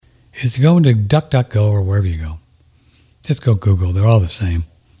is to go into DuckDuckGo or wherever you go. Just go Google. They're all the same.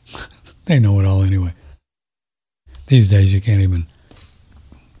 They know it all anyway. These days you can't even,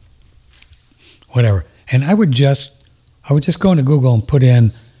 whatever. And I would just go into Google and put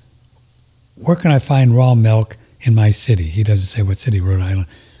in, where can I find raw milk in my city? He doesn't say what city, Rhode Island.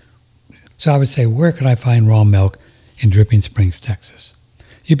 So I would say, where can I find raw milk in Dripping Springs, Texas?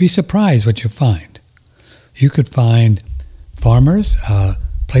 You'd be surprised what you find. You could find farmers,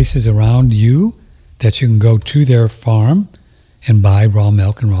 places around you that you can go to their farm and buy raw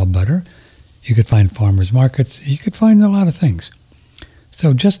milk and raw butter. You could find farmers markets. You could find a lot of things.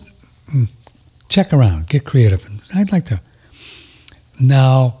 So just check around, get creative. I'd like to.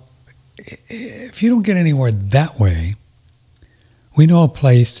 Now, if you don't get anywhere that way, we know a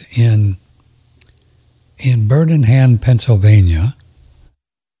place in Bird in Hand, Pennsylvania,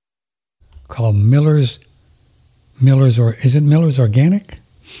 called Miller's, or is it Miller's Organic?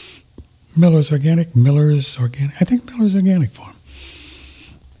 Miller's Organic. I think Miller's Organic Farm.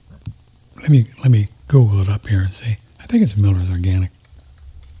 Let me Google it up here and see. I think it's Miller's Organic.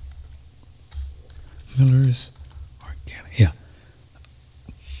 Miller's Organic. Yeah.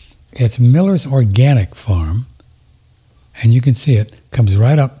 It's Miller's Organic Farm, and you can see it. Comes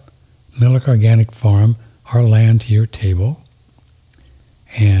right up. Miller Organic Farm, our land to your table.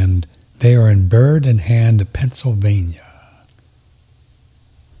 And they are in Bird in Hand, Pennsylvania.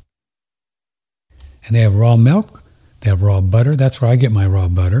 And they have raw milk. They have raw butter. That's where I get my raw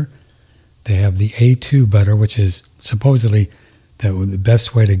butter. They have the A2 butter, which is supposedly the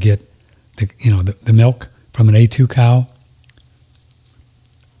best way to get the milk from an A2 cow.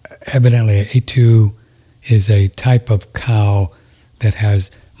 Evidently, A2 is a type of cow that has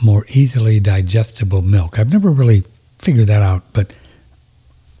more easily digestible milk. I've never really figured that out, but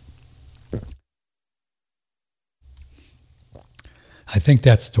I think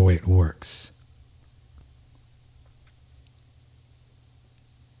that's the way it works.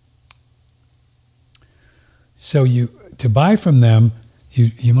 So to buy from them,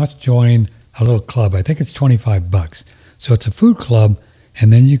 you must join a little club. I think it's $25. So it's a food club,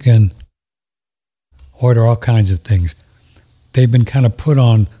 and then you can order all kinds of things. They've been kind of put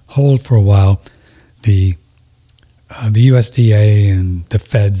on hold for a while. The USDA and the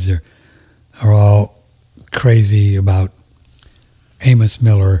feds are all crazy about Amos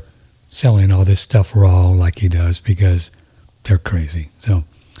Miller selling all this stuff raw like he does because they're crazy. So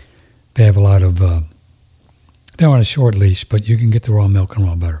they have a lot of, they're on a short leash, but you can get the raw milk and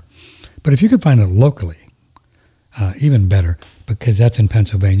raw butter. But if you can find it locally, even better, because that's in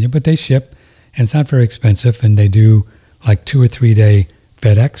Pennsylvania, but they ship, and it's not very expensive, and they do like 2 or 3 day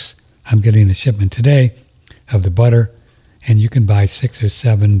FedEx. I'm getting a shipment today of the butter, and you can buy 6 or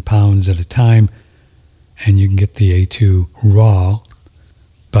 7 pounds at a time, and you can get the A2 raw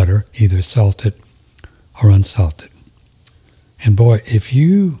butter, either salted or unsalted. And boy, if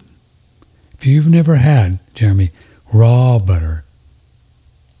you've never had, Jeremy, raw butter,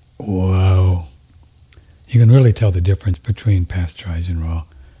 whoa, you can really tell the difference between pasteurized and raw.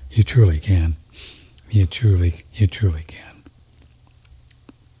 You truly can. You truly can.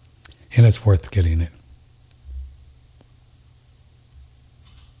 And it's worth getting it.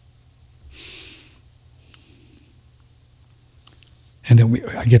 And then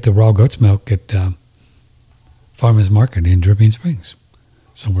I get the raw goat's milk at Farmers Market in Dripping Springs.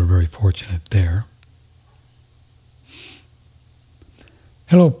 So we're very fortunate there.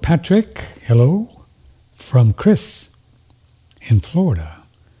 Hello, Patrick. Hello. From Chris in Florida.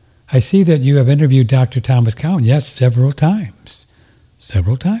 I see that you have interviewed Dr. Thomas Cowan. Yes, several times.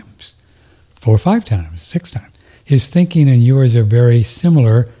 4 or 5 times, 6 times. His thinking and yours are very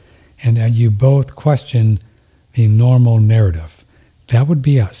similar, and that you both question the normal narrative. That would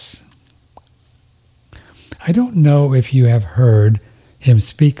be us. I don't know if you have heard him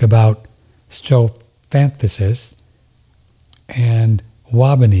speak about strophanthesis and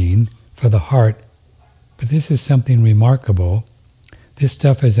wobbling for the heart, but this is something remarkable. This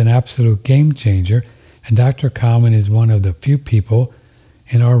stuff is an absolute game changer, and Dr. Cowan is one of the few people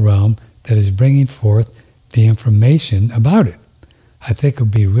in our realm that is bringing forth the information about it. I think it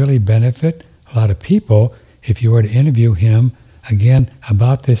would be really benefit a lot of people if you were to interview him again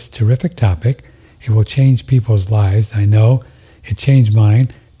about this terrific topic. It will change people's lives. I know it changed mine.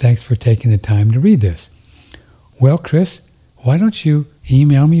 Thanks for taking the time to read this. Well, Chris, why don't you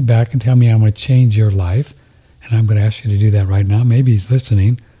email me back and tell me I'm going to change your life? And I'm going to ask you to do that right now. Maybe he's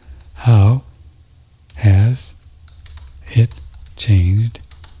listening. How has it changed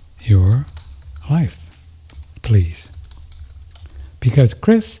your life? Please. Because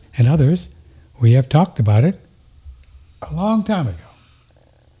Chris and others, we have talked about it a long time ago.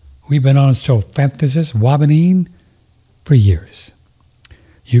 We've been on Sulfanthosis Wabanine for years.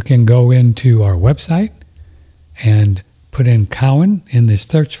 You can go into our website and put in Cowan in the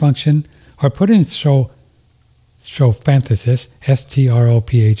search function, or put in Strophanthus,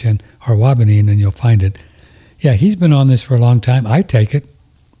 Strophn, or Wabanine, and you'll find it. Yeah, he's been on this for a long time. I take it.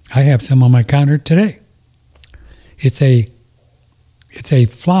 I have some on my counter today. It's a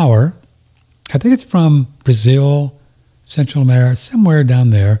flower. I think it's from Brazil, Central America, somewhere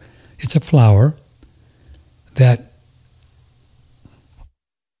down there. It's a flower that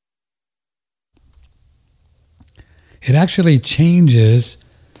it actually changes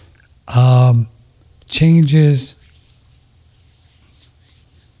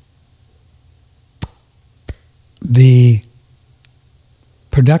the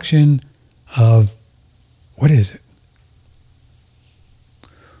production of, what is it?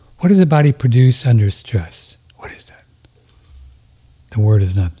 What does the body produce under stress? What is that? The word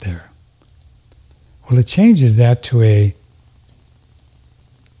is not there. Well, it changes that to a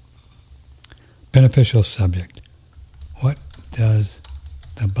beneficial subject. What does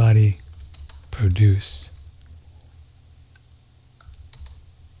the body produce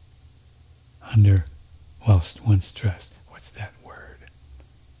under whilst when stressed? What's that word?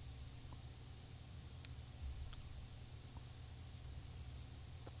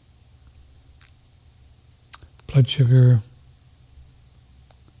 Blood sugar.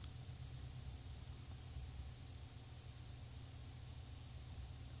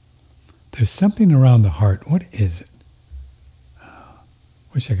 There's something around the heart. What is it?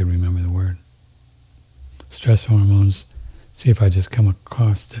 Wish I could remember the word. Stress hormones. See if I just come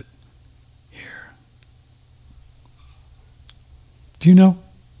across it here. Do you know?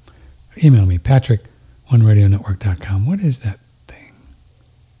 Email me, Patrick, oneradionetwork.com. What is that thing?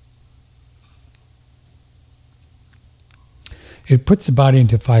 It puts the body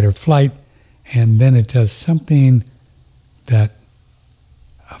into fight or flight, and then it does something that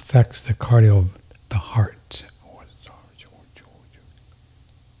affects the cardio, the heart.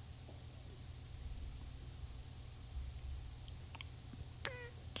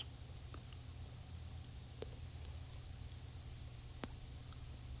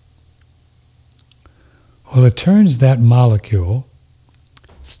 Well, it turns that molecule,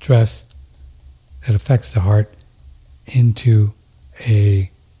 stress, that affects the heart, into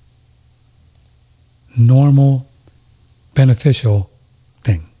a normal, beneficial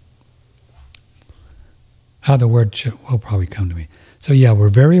thing. How the word will probably come to me. So yeah, we're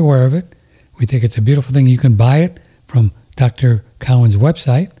very aware of it. We think it's a beautiful thing. You can buy it from Dr. Cowan's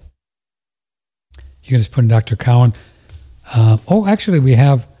website. You can just put in Dr. Cowan. Actually, we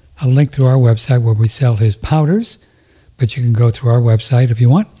have a link through our website where we sell his powders, but you can go through our website if you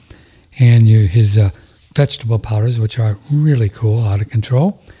want, and his vegetable powders, which are really cool, out of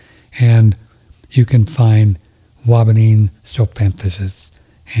control, and you can find Wabanine Strophanthus,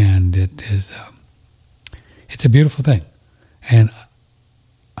 and it's a beautiful thing. And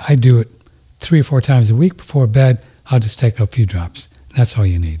I do it 3 or 4 times a week before bed. I'll just take a few drops. That's all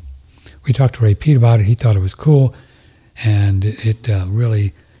you need. We talked to Ray Pete about it. He thought it was cool, and it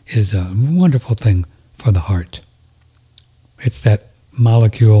really is a wonderful thing for the heart. It's that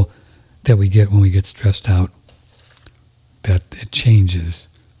molecule that we get when we get stressed out, that it changes.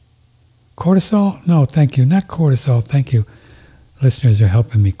 Cortisol? No, thank you. Not cortisol, thank you. Listeners are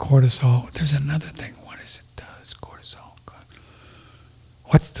helping me. Cortisol. There's another thing. What is it does? Cortisol.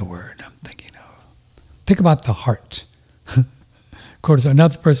 What's the word I'm thinking of? Think about the heart. Cortisol.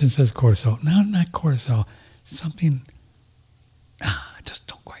 Another person says cortisol. No, not cortisol. Something. I just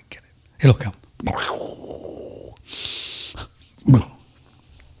don't quite get it. It'll come.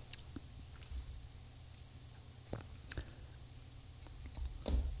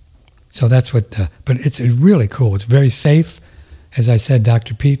 So that's what, but it's really cool. It's very safe. As I said,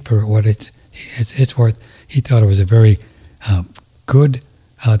 Dr. Pete, for what it's worth, he thought it was a very good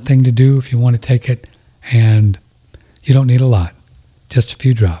thing to do if you want to take it, and you don't need a lot, just a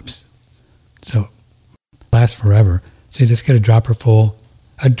few drops. So it lasts forever. So you just get a dropper full.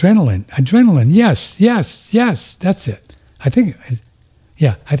 Adrenaline, yes, that's it. I think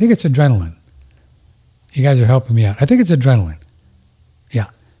it's adrenaline. You guys are helping me out. I think it's adrenaline.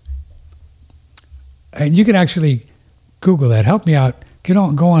 Yeah. And you can actually Google that. Help me out.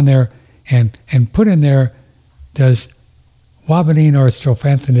 Go on there and put in there, does Wabanine or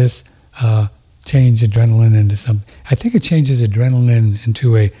Strophanthus change adrenaline into something? I think it changes adrenaline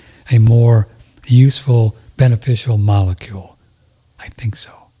into a more useful, beneficial molecule. I think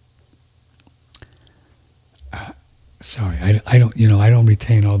so. Sorry, I don't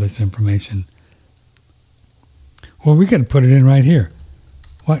retain all this information. Well, we can put it in right here.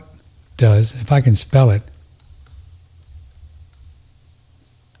 What does, if I can spell it,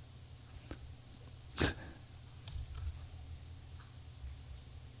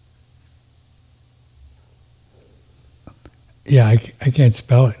 yeah, I can't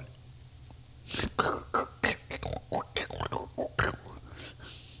spell it.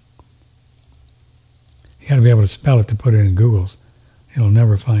 You got to be able to spell it to put it in Google's. It'll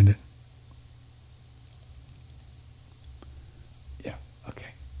never find it. Yeah,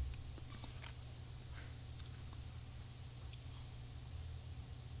 okay.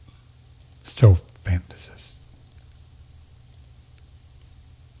 Strophanthus.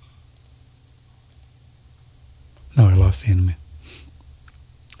 No, I lost the enemy.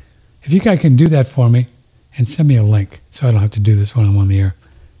 If you guys can do that for me and send me a link so I don't have to do this when I'm on the air.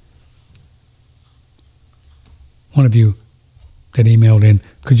 One of you that emailed in,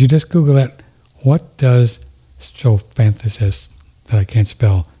 could you just Google that? What does strophanthus, that I can't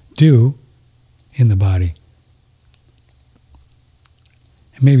spell, do in the body?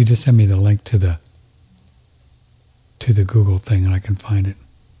 And maybe just send me the link to the Google thing and I can find it.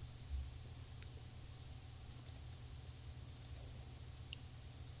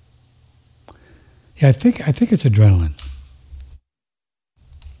 Yeah, I think it's adrenaline.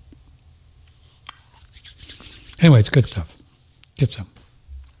 Anyway, it's good stuff. Get some.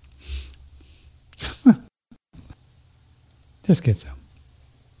 Just get some.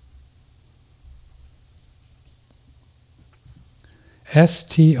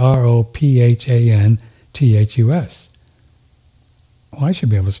 Strophanthus. Well, I should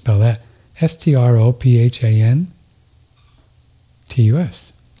be able to spell that.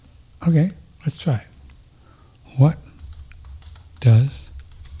 Strophanthus. Okay, let's try it. What does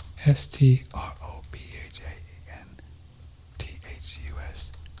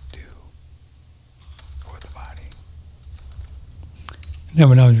strophanthus do for the body? You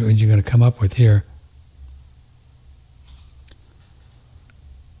never know what you're going to come up with here.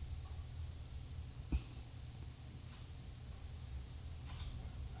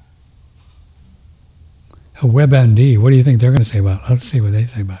 A WebMD, what do you think they're going to say about it? Let's see what they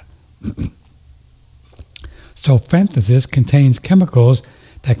say about it. Strophanthus contains chemicals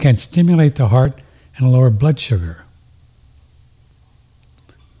that can stimulate the heart and lower blood sugar.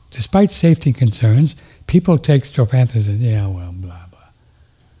 Despite safety concerns, people take strophanthus and, yeah, well, blah, blah.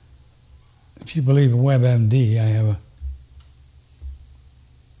 If you believe in WebMD, I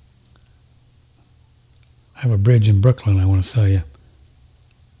have a bridge in Brooklyn I want to sell you.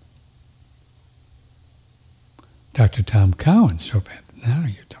 Dr. Tom Cowan, strophanthus. Now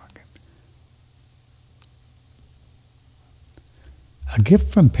you're talking. A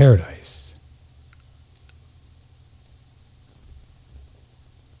gift from paradise.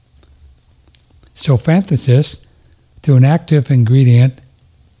 Strophanthus, through an active ingredient,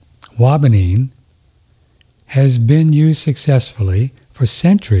 wabanine, has been used successfully for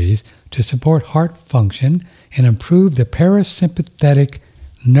centuries to support heart function and improve the parasympathetic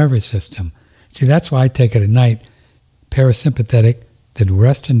nervous system. See, that's why I take it at night. Parasympathetic, that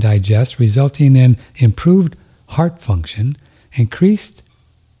rest and digest, resulting in improved heart function, increased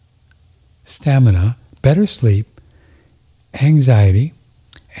stamina, better sleep, anxiety,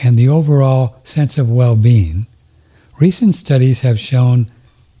 and the overall sense of well-being. Recent studies have shown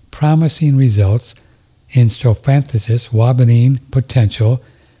promising results in strophanthus wabanine potential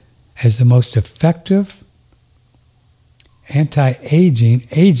as the most effective anti-aging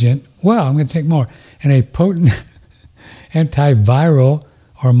agent. Well, I'm going to take more. And a potent antiviral,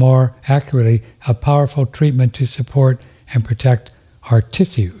 or more accurately, a powerful treatment to support and protect heart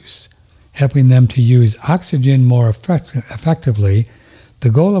tissues, helping them to use oxygen more effectively. The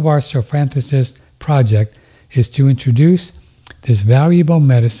goal of our Strophanthus project is to introduce this valuable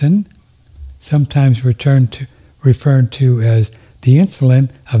medicine, sometimes referred to as the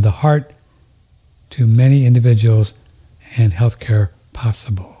insulin of the heart, to many individuals and healthcare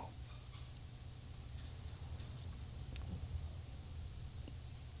possible.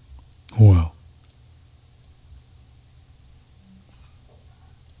 Well,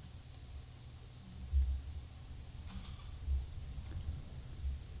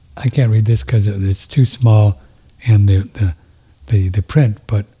 I can't read this because it's too small and the print,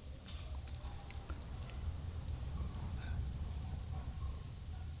 but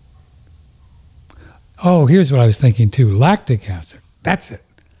oh, here's what I was thinking too. Lactic acid. That's it.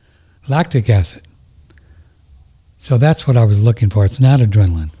 Lactic acid. So that's what I was looking for. It's not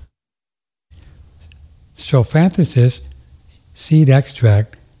adrenaline. Strophanthus seed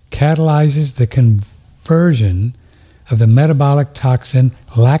extract catalyzes the conversion of the metabolic toxin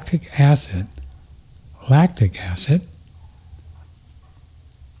lactic acid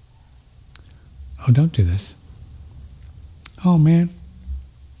Oh, don't do this. Oh, man.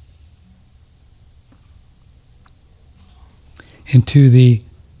 Into the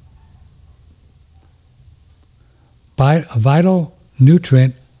vital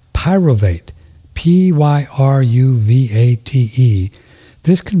nutrient pyruvate, Pyruvate.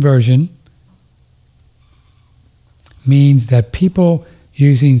 This conversion means that people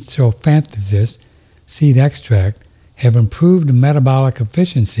using sulfanthus seed extract have improved metabolic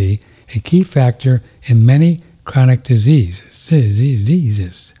efficiency, a key factor in many chronic diseases.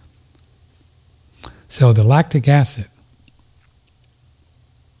 So the lactic acid.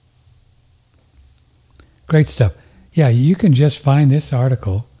 Great stuff. Yeah, you can just find this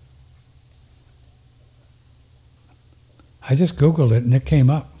article. I just Googled it and it came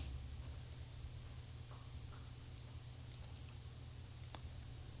up.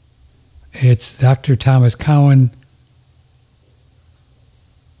 It's Dr. Thomas Cowan,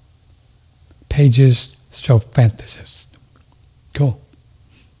 Pages Sulfanthus. Cool.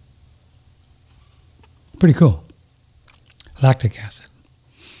 Pretty cool. Lactic acid.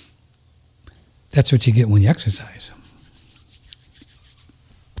 That's what you get when you exercise.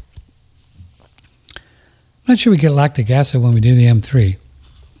 I'm not sure we get lactic acid when we do the M3.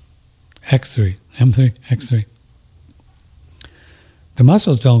 X3. The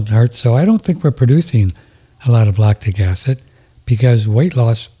muscles don't hurt, so I don't think we're producing a lot of lactic acid because weight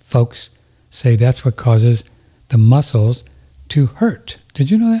loss folks say that's what causes the muscles to hurt. Did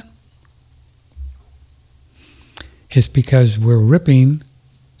you know that? It's because we're ripping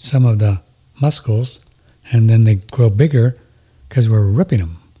some of the muscles and then they grow bigger because we're ripping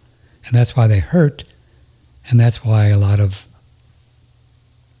them. And that's why they hurt. And that's why a lot of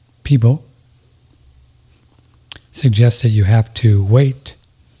people suggest that you have to wait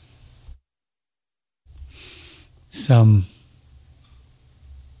some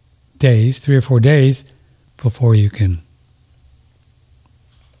days, 3 or 4 days, before you can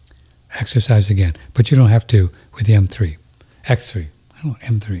exercise again. But you don't have to with the M3. X3. Oh,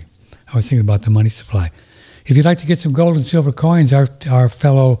 M3. I was thinking about the money supply. If you'd like to get some gold and silver coins, our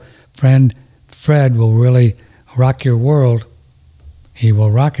fellow friend Fred will really rock your world. He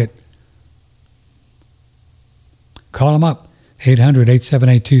will rock it. Call him up,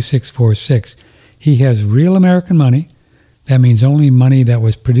 800-878-2646. He has real American money. That means only money that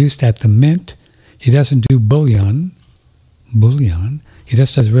was produced at the mint. He doesn't do bullion. He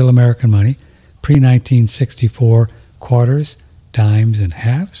just does real American money, pre-1964 quarters, dimes, and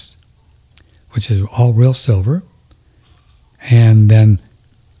halves, which is all real silver. And then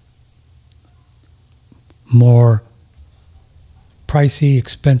more pricey,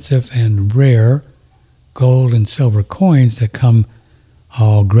 expensive, and rare gold and silver coins that come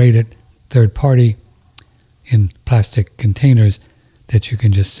all graded third party in plastic containers that you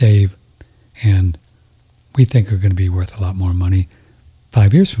can just save and we think are going to be worth a lot more money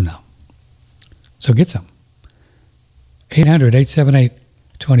 5 years from now. So get some.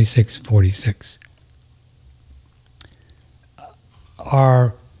 800-878-2646.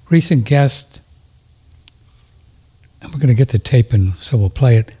 Our recent guest, and we're going to get the tape and so we'll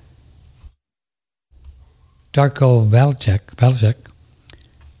play it, Darko Valchek.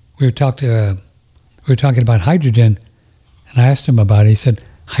 We were talking about hydrogen, and I asked him about it. He said,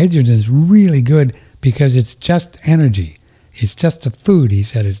 hydrogen is really good because it's just energy. It's just a food. He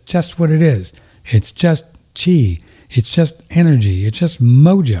said, it's just what it is. It's just chi. It's just energy. It's just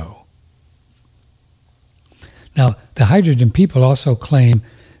mojo. Now, the hydrogen people also claim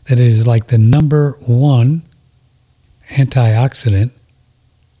that it is like the number one antioxidant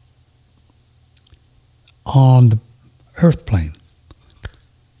on the earth plane.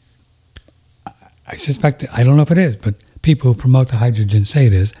 I suspect, I don't know if it is, but people who promote the hydrogen say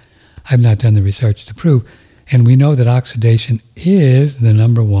it is. I've not done the research to prove. And we know that oxidation is the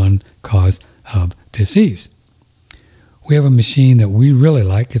number one cause of disease. We have a machine that we really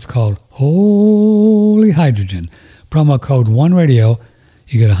like. It's called Holy Hydrogen. Promo code ONERADIO.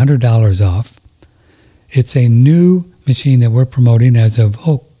 You get $100 off. It's a new machine that we're promoting as of,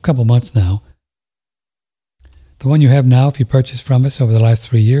 a couple months now. The one you have now, if you purchase from us over the last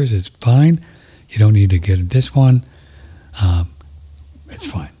 3 years, is fine. You don't need to get this one. It's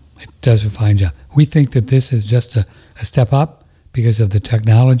fine. It does a fine job. We think that this is just a step up because of the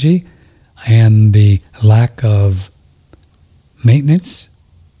technology and the lack of maintenance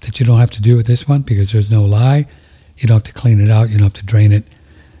that you don't have to do with this one because there's no lye. You don't have to clean it out. You don't have to drain it.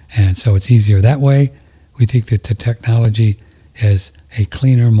 And so it's easier that way. We think that the technology has a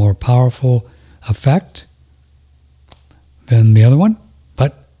cleaner, more powerful effect than the other one.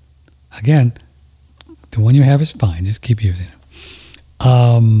 But again, the one you have is fine. Just keep using it.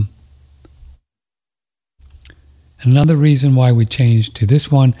 Another reason why we changed to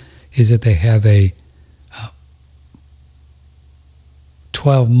this one is that they have a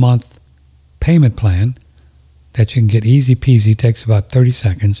 12-month payment plan that you can get easy peasy. Takes about 30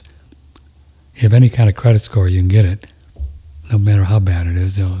 seconds. You have any kind of credit score, you can get it. No matter how bad it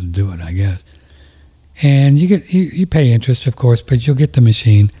is, they'll do it, I guess. And you pay interest, of course, but you'll get the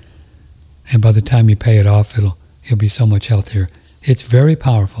machine. And by the time you pay it off, you'll be so much healthier. It's very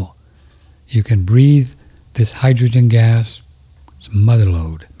powerful. You can breathe this hydrogen gas. It's mother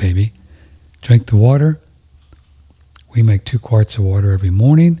load, baby. Drink the water. We make 2 quarts of water every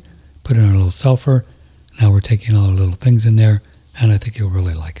morning. Put in a little sulfur. Now we're taking all the little things in there, and I think you'll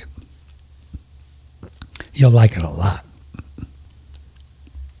really like it. You'll like it a lot.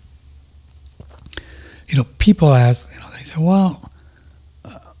 People ask, they say, well,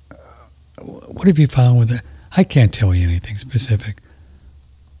 what have you found with it? I can't tell you anything specific.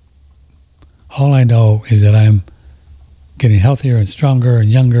 All I know is that I'm getting healthier and stronger and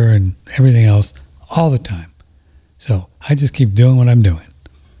younger and everything else all the time. So I just keep doing what I'm doing.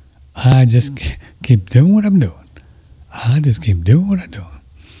 I just keep doing what I'm doing. I just keep doing what I'm doing.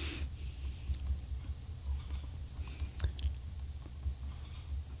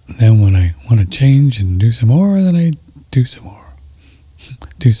 Then when I want to change and do some more, then I do some more.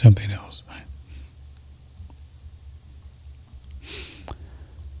 Do something else. Right?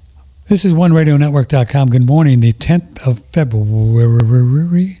 This is OneRadioNetwork.com. Good morning, the 10th of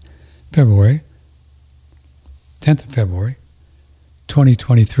February, 10th of February,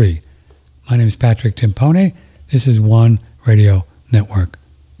 2023. My name is Patrick Timpone. This is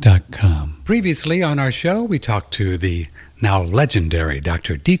OneRadioNetwork.com. Previously on our show, we talked to the now legendary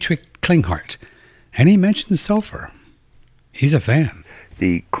Dr. Dietrich Klinghardt, and he mentioned sulfur. He's a fan.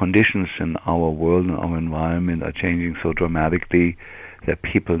 The conditions in our world and our environment are changing so dramatically that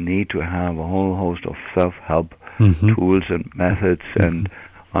people need to have a whole host of self-help tools and methods, and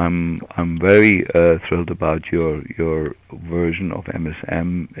I'm very thrilled about your version of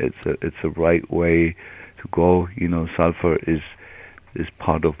MSM. It's a right way to go. Sulfur is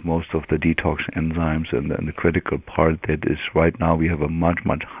part of most of the detox enzymes, and the critical part that is right now we have a much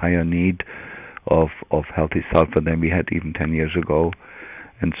higher need of healthy sulfur than we had even 10 years ago.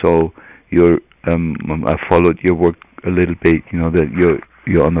 And so I followed your work a little bit, that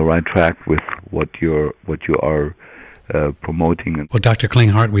you're on the right track with what you are promoting. Well, Dr.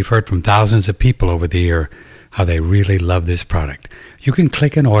 Klinghardt, we've heard from thousands of people over the year how they really love this product. You can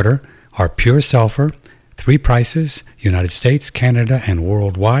click and order our Pure Sulfur, 3 prices, United States, Canada, and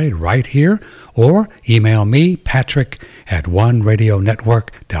worldwide, right here, or email me, Patrick, at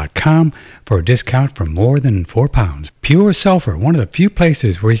OneRadioNetwork.com for a discount for more than £4. Pure Sulfur, one of the few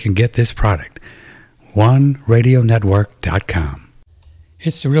places where you can get this product. OneRadioNetwork.com.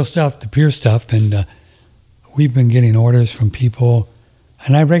 It's the real stuff, the pure stuff, and we've been getting orders from people,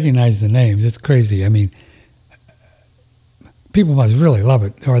 and I recognize the names. It's crazy. I mean, people must really love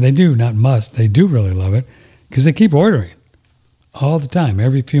it, or they do, not must, they do really love it, because they keep ordering all the time,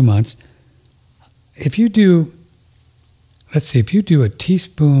 every few months. If you do a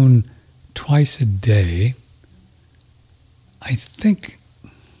teaspoon twice a day, I think,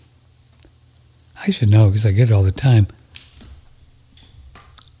 I should know because I get it all the time,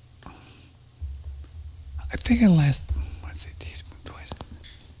 I think it'll last, teaspoon twice,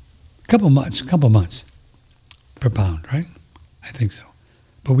 couple months per pound, right? I think so.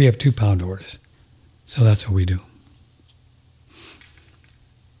 But we have 2 pound orders. So that's what we do.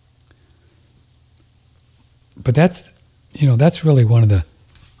 But that's really one of the,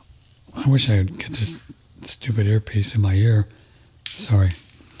 I wish I would get this stupid earpiece in my ear. Sorry.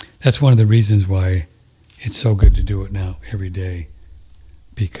 That's one of the reasons why it's so good to do it now every day,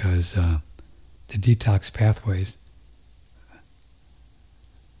 because the detox pathways.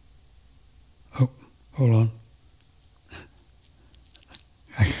 Oh, hold on.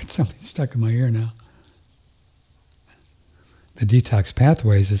 I got something stuck in my ear now. The detox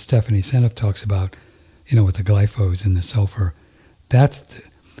pathways that Stephanie Seneff talks about, with the glyphos and the sulfur, that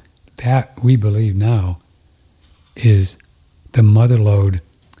we believe now is the mother lode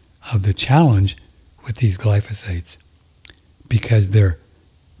of the challenge with these glyphosates, because they're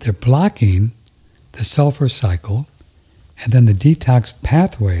blocking the sulfur cycle, and then the detox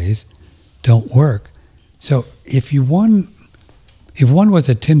pathways don't work. So if one was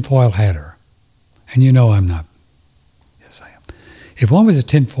a tinfoil hatter, and I'm not, yes I am. If one was a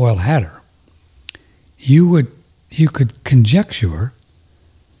tinfoil hatter, you could conjecture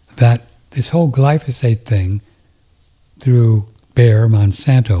that this whole glyphosate thing through Bayer,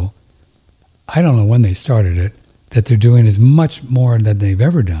 Monsanto, I don't know when they started it, that they're doing as much more than they've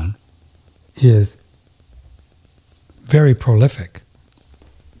ever done, is very prolific.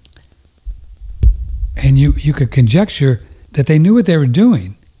 And you could conjecture that they knew what they were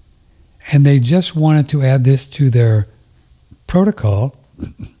doing, and they just wanted to add this to their protocol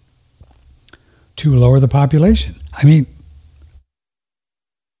to lower the population. I mean,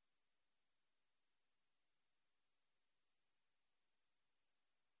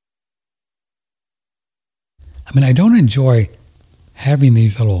 I don't enjoy having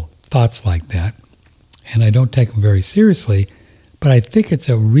these little thoughts like that, and I don't take them very seriously, but I think it's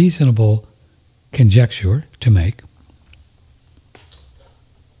a reasonable conjecture to make.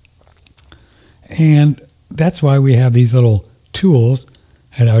 And that's why we have these little tools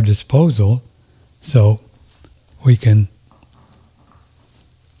at our disposal so we can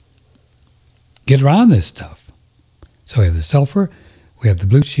get around this stuff. So we have the sulfur, we have the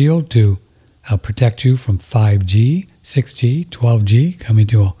Blue Shield to protect you from 5G, 6G, 12G coming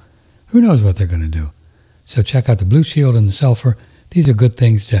to who knows what they're going to do. So check out the Blue Shield and the sulfur. These are good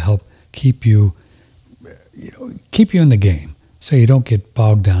things to help keep you in the game so you don't get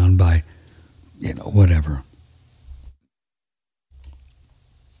bogged down by, whatever.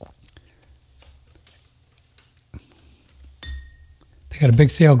 They got a big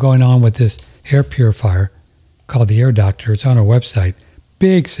sale going on with this air purifier called the Air Doctor. It's on our website.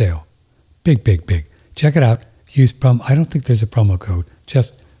 Big sale. Big, big, big. Check it out. Use I don't think there's a promo code.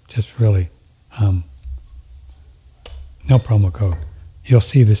 Just really, no promo code. You'll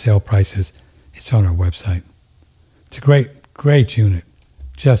see the sale prices. It's on our website. It's a great unit.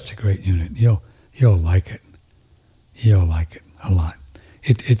 Just a great unit. You'll like it. You'll like it a lot.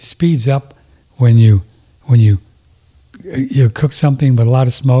 It speeds up when you cook something with a lot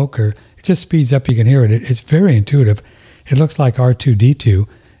of smoke, or it just speeds up. You can hear it. It's very intuitive. It looks like R2-D2,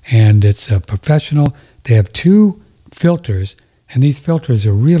 and it's professional. They have 2 filters, and these filters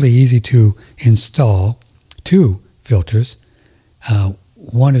are really easy to install. 2 filters.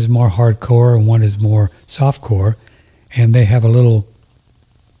 One is more hardcore and one is more softcore, and they have a little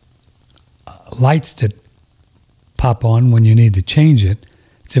lights that pop on when you need to change it.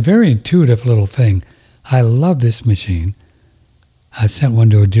 It's a very intuitive little thing. I love this machine. I sent one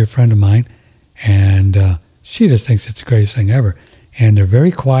to a dear friend of mine, and she just thinks it's the greatest thing ever. And they're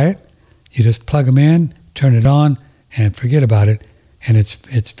very quiet. You just plug them in, turn it on, and forget about it. And it's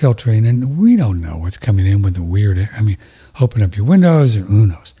filtering, and we don't know what's coming in with the weird air. Open up your windows, or who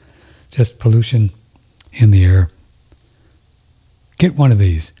knows. Just pollution in the air. Get one of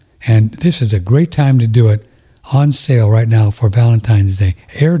these. And this is a great time to do it, on sale right now for Valentine's Day.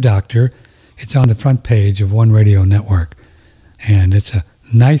 Air Doctor. It's on the front page of One Radio Network. And it's a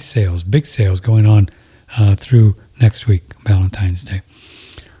nice sales, big sales going on through next week, Valentine's Day.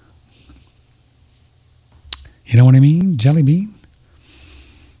 You know what I mean? Jelly bean?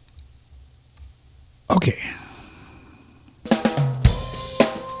 Okay.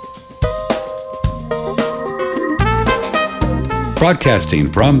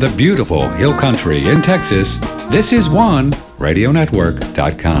 Broadcasting from the beautiful Hill Country in Texas, this is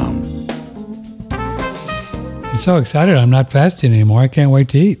OneRadioNetwork.com. I'm so excited I'm not fasting anymore. I can't wait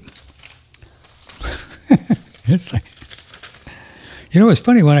to eat. It's like, it's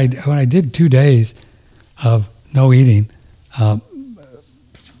funny when I did 2 days of no eating, I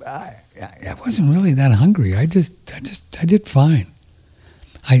wasn't really that hungry. I did fine.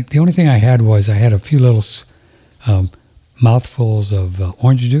 The only thing I had was I had a few little mouthfuls of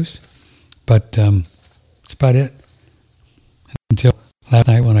orange juice, but that's about it. Until last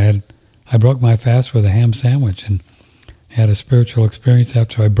night when I broke my fast with a ham sandwich and had a spiritual experience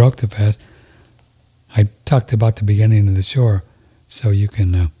after I broke the fast. I talked about the beginning of the show, so you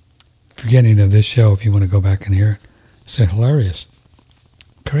can, beginning of this show, if you want to go back and hear it. It's hilarious.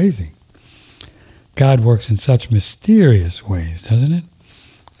 Crazy. God works in such mysterious ways, doesn't it?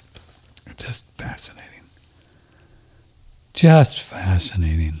 It's just fascinating. Just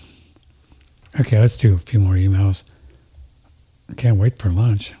fascinating. Okay, let's do a few more emails. I can't wait for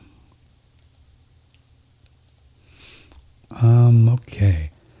lunch. Okay.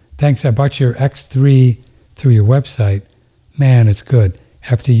 Thanks, I bought your X3 through your website. Man, it's good.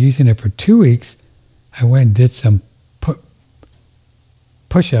 After using it for 2 weeks, I went and did some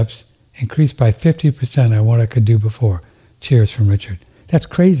push-ups, increased by 50% on what I could do before. Cheers from Richard. That's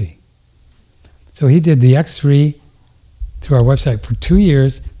crazy. So he did the X3 through our website for 2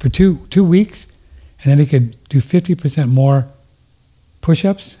 years, for two weeks, and then he could do 50% more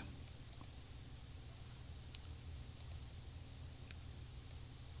push-ups.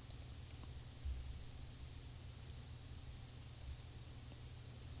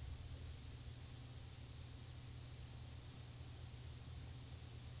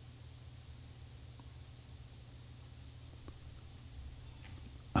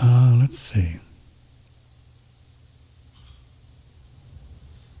 Let's see.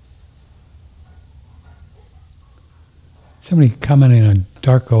 Somebody commenting on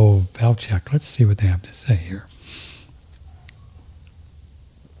Darko Valchek. Let's see what they have to say here.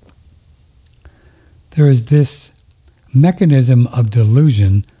 There is this mechanism of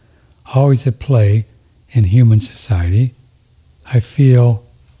delusion always at play in human society. I feel,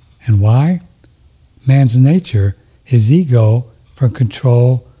 and why? Man's nature, his ego for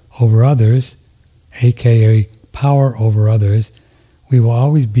control over others, aka power over others. We will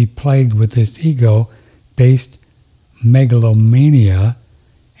always be plagued with this ego-based megalomania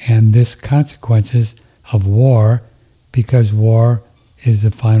and this consequences of war, because war is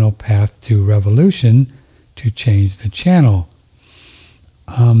the final path to revolution to change the channel.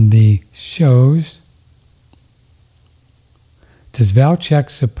 The shows, does Valchek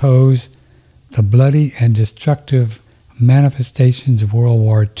suppose the bloody and destructive manifestations of World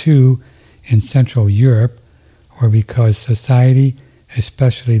War II in Central Europe were because society,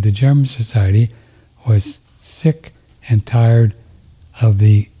 especially the German society, was sick and tired of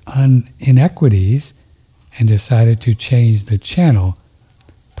the inequities and decided to change the channel?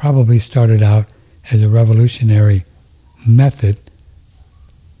 Probably started out as a revolutionary method,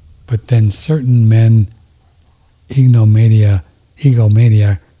 but then certain men, egomania,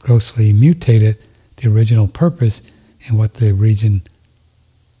 grossly mutated the original purpose in what the region...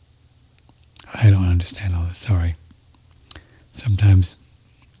 I don't understand all this, sorry. Sometimes...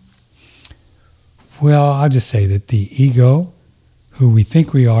 Well, I'll just say that the ego, who we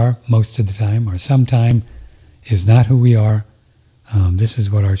think we are most of the time, or sometime, is not who we are. This is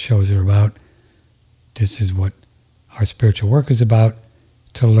what our shows are about. This is what our spiritual work is about,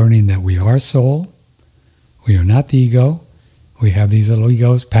 to learning that we are soul. We are not the ego. We have these little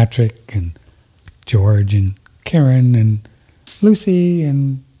egos, Patrick and George and Karen and Lucy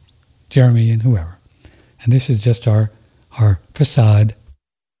and Jeremy and whoever. And this is just our facade.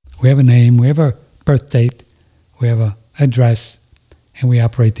 We have a name, we have a birth date, we have an address, and we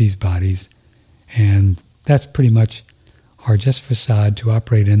operate these bodies. And that's pretty much our just facade to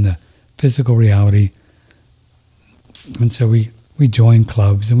operate in the physical reality. And so we join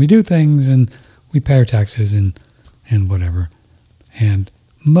clubs and we do things and we pay our taxes and whatever. And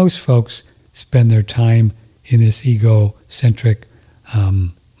most folks spend their time in this egocentric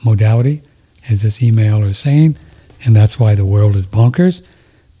modality, as this email is saying, and that's why the world is bonkers,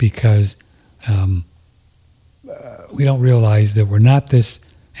 because we don't realize that we're not this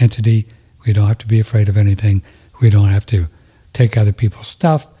entity. We don't have to be afraid of anything. We don't have to take other people's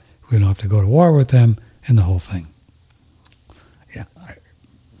stuff. We don't have to go to war with them, and the whole thing. Yeah,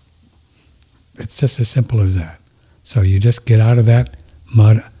 it's just as simple as that. So you just get out of that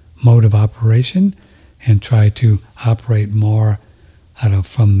mode of operation and try to operate more out of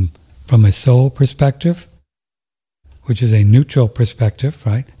from a soul perspective, which is a neutral perspective,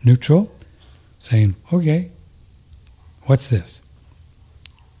 right? Neutral, saying, okay, what's this?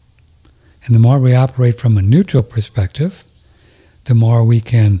 And the more we operate from a neutral perspective, the more we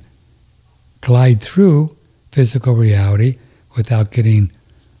can glide through physical reality without getting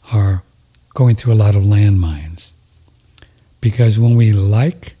or going through a lot of landmines. Because when we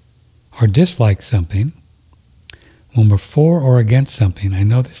like or dislike something, when we're for or against something, I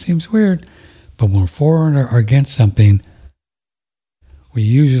know this seems weird, but when we're for or against something, we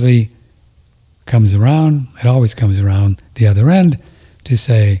usually it always comes around the other end to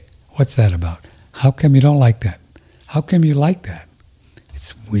say, what's that about? How come you don't like that? How come you like that?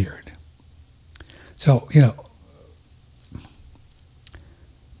 It's weird. So,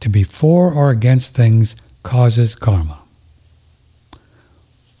 to be for or against things causes karma.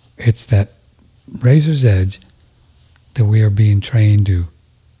 It's that razor's edge that we are being trained to.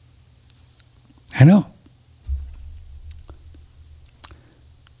 I know.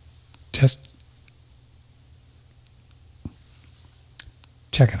 Just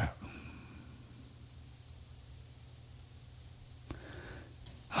check it out.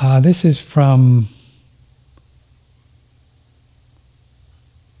 This is from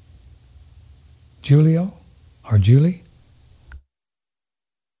Julio or Julie.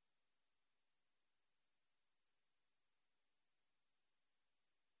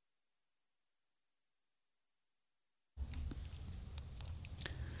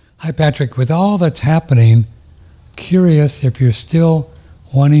 Hi, Patrick. With all that's happening, curious if you're still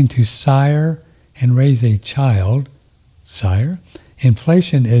wanting to sire and raise a child. Sire?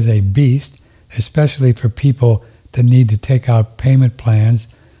 Inflation is a beast, especially for people that need to take out payment plans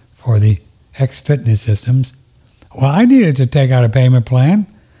for the ex-fitness systems. Well, I needed to take out a payment plan.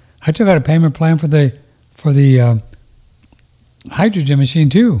 I took out a payment plan for the hydrogen machine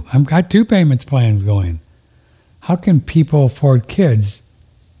too. I've got 2 payments plans going. How can people afford kids?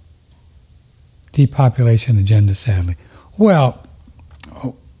 Depopulation agenda, sadly. Well,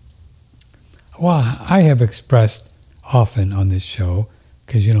 I have expressed often on this show,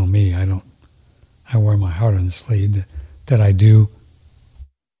 because you know me, I wear my heart on the sleeve, that I do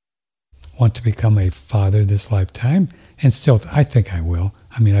want to become a father this lifetime, and still, I think I will.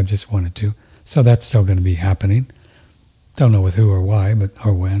 I mean, I've just wanted to. So that's still going to be happening. Don't know with who or why,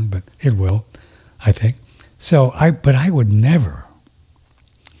 or when, but it will, I think. But I would never.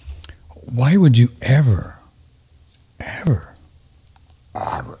 Why would you ever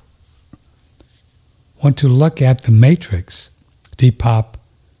want to look at the matrix, depop,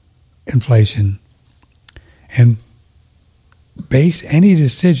 inflation, and base any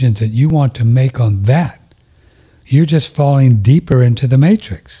decisions that you want to make on that? You're just falling deeper into the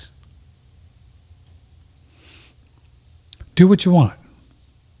matrix. Do what you want.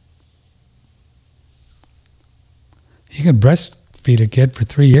 You can breastfeed a kid for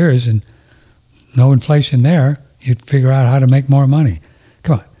 3 years and no inflation there. You'd figure out how to make more money.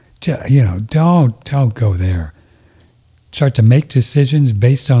 Come on, don't go there. Start to make decisions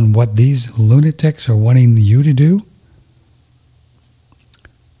based on what these lunatics are wanting you to do.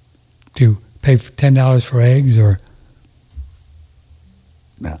 To pay $10 for eggs, or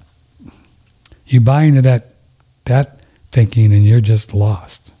no. You buy into that thinking and you're just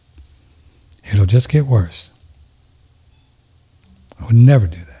lost. It'll just get worse. I would never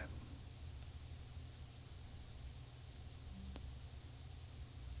do that.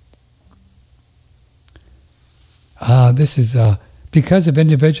 This is because of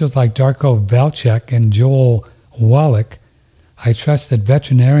individuals like Darko Velchek and Joel Wallach, I trust that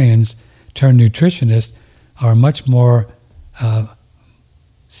veterinarians turned nutritionists are much more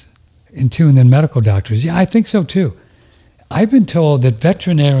in tune than medical doctors. Yeah, I think so too. I've been told that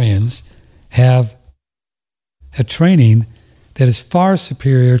veterinarians have a training that is far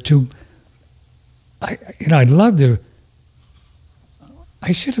superior to, I'd love to,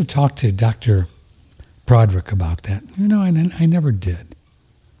 I should have talked to Dr. Broderick about that. I never did.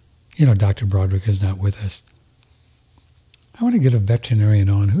 Dr. Broderick is not with us. I want to get a veterinarian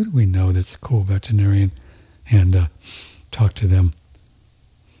on. Who do we know that's a cool veterinarian? And talk to them.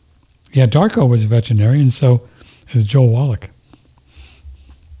 Yeah, Darko was a veterinarian, so is Joel Wallach.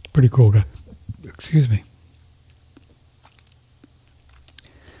 Pretty cool guy. Excuse me.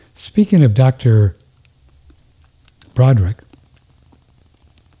 Speaking of Dr. Broderick,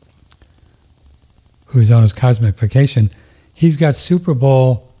 who's on his cosmic vacation, he's got Super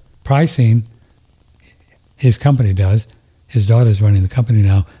Bowl pricing, his company does, his daughter's running the company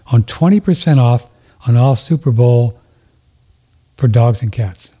now, on 20% off on all Super Bowl for dogs and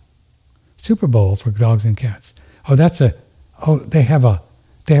cats. Super Bowl for dogs and cats. They have a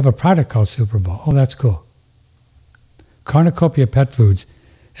product called Super Bowl. Oh, that's cool. Cornucopia Pet Foods.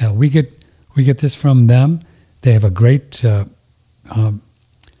 We get this from them. They have a great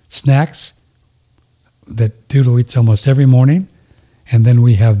snacks that Doodle eats almost every morning. And then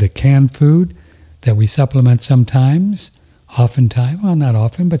we have the canned food that we supplement sometimes, oftentimes, well, not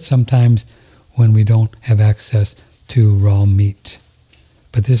often, but sometimes when we don't have access to raw meat.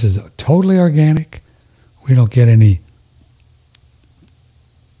 But this is totally organic. We don't get any,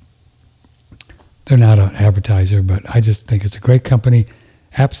 they're not an advertiser, but I just think it's a great company.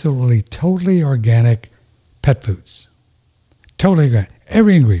 Absolutely, totally organic pet foods. Totally organic.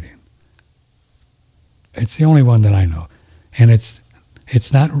 Every ingredient. It's the only one that I know. And it's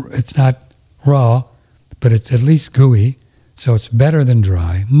not raw, but it's at least gooey, so it's better than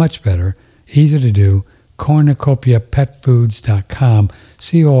dry, much better, easy to do. Cornucopiapetfoods.com,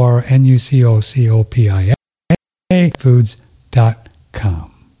 CORNUCOCOPIA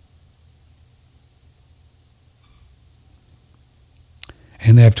foods.com.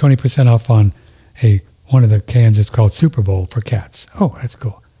 And they have 20% off on one of the cans. It's called Super Bowl for cats. Oh, that's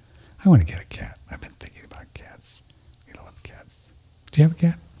cool. I want to get a cat. I've been thinking about cats. I love cats. Do you have a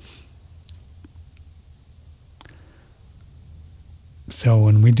cat? So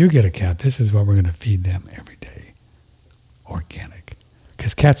when we do get a cat, this is what we're going to feed them every day. Organic.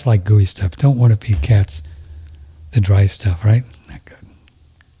 Because cats like gooey stuff. Don't want to feed cats the dry stuff, right? Not good.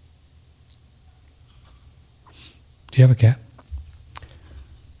 Do you have a cat?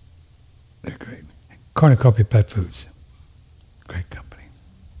 They're great. Cornucopia Pet Foods. Great company.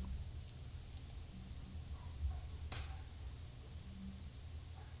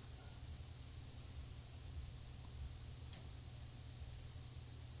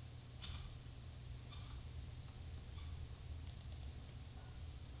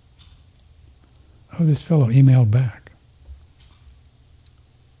 Oh, this fellow emailed back.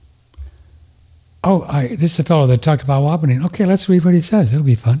 this is a fellow that talked about Wabanin. Okay, let's read what he says. It'll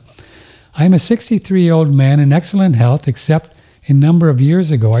be fun. I am a 63-year-old man in excellent health, except a number of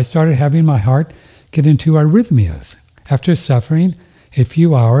years ago I started having my heart get into arrhythmias. After suffering a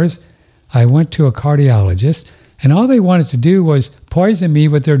few hours, I went to a cardiologist, and all they wanted to do was poison me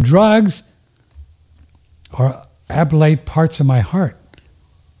with their drugs or ablate parts of my heart.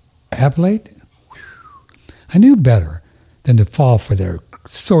 Ablate? I knew better than to fall for their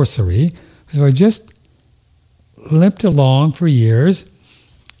sorcery, so I just limped along for years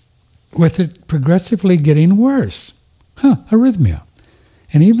with it progressively getting worse. Arrhythmia.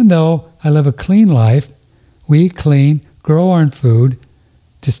 And even though I live a clean life, we eat clean, grow our own food,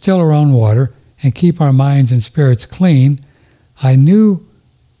 distill our own water, and keep our minds and spirits clean, I knew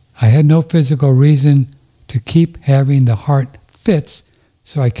I had no physical reason to keep having the heart fits,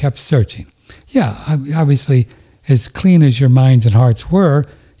 so I kept searching. Yeah, obviously, as clean as your minds and hearts were,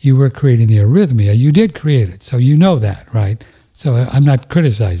 you were creating the arrhythmia. You did create it, so you know that, right? So I'm not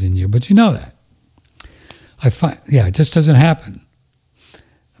criticizing you, but you know that. It just doesn't happen.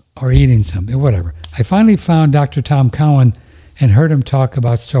 Or eating something, whatever. I finally found Dr. Tom Cowan and heard him talk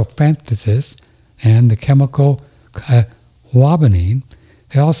about strophanthesis and the chemical Wabanin.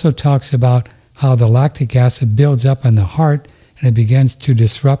 He also talks about how the lactic acid builds up in the heart and it begins to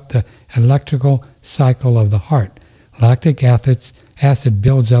disrupt the electrical cycle of the heart. Lactic acid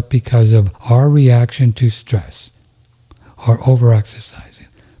builds up because of our reaction to stress or overexercising.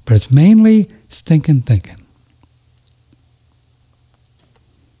 But it's mainly stinking thinking.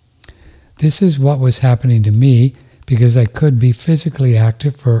 This is what was happening to me because I could be physically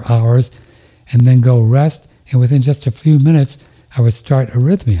active for hours and then go rest, and within just a few minutes I would start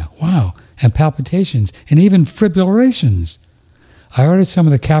arrhythmia. Wow. And palpitations and even fibrillations. I ordered some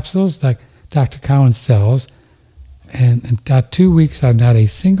of the capsules like Dr. Cowan sells, and in about 2 weeks I've not a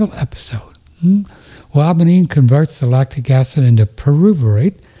single episode. Wabanin converts the lactic acid into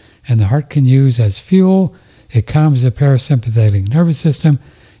pyruvate, and the heart can use as fuel. It calms the parasympathetic nervous system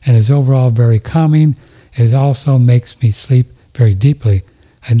and is overall very calming. It also makes me sleep very deeply.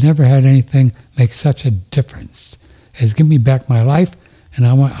 I never had anything make such a difference. It's given me back my life, and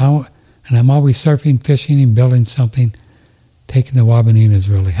I'm always surfing, fishing, and building something. Taking the Wabanin has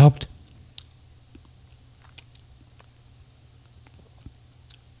really helped.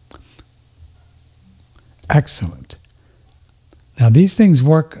 Excellent. Now these things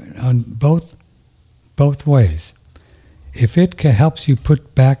work on both ways. If it helps you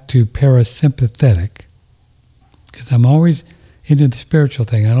put back to parasympathetic, because I'm always into the spiritual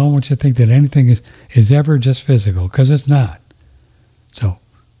thing. I don't want you to think that anything is ever just physical, because it's not. So,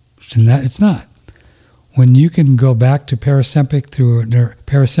 it's not. When you can go back to parasympathetic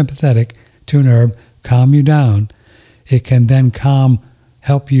to an herb, calm you down, it can then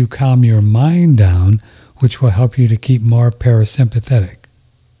help you calm your mind down, which will help you to keep more parasympathetic.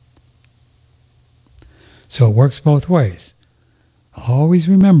 So it works both ways. Always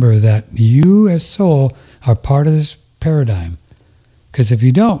remember that you as soul are part of this paradigm. Because if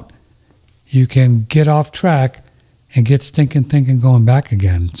you don't, you can get off track and get stinking thinking going back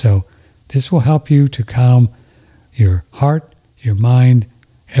again. So this will help you to calm your heart, your mind,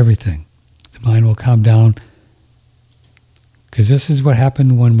 everything. The mind will calm down. Because this is what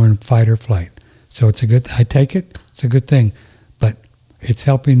happened when we're in fight or flight. So it's I take it, it's a good thing. But it's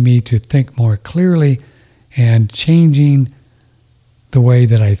helping me to think more clearly and changing the way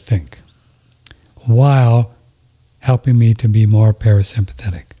that I think, while helping me to be more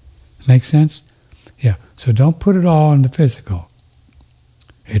parasympathetic. Make sense? Yeah. So don't put it all in the physical.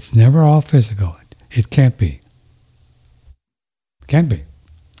 It's never all physical. It can't be. It can't be.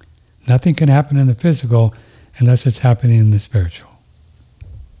 Nothing can happen in the physical unless it's happening in the spiritual.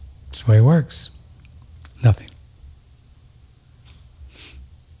 That's the way it works. Nothing.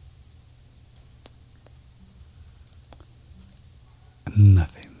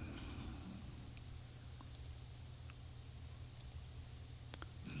 Nothing.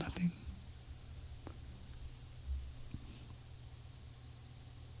 Nothing.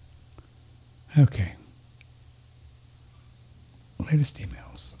 Okay. Latest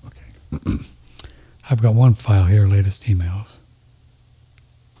emails. Okay. I've got one file here, latest emails.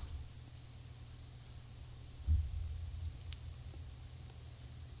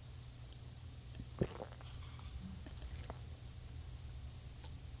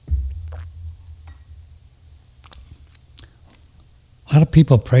 A lot of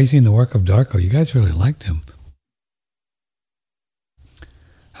people praising the work of Darko. You guys really liked him.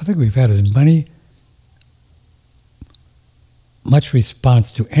 I think we've had as much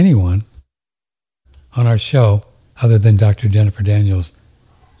response to anyone on our show other than Dr. Jennifer Daniels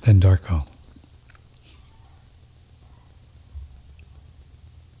than Darko.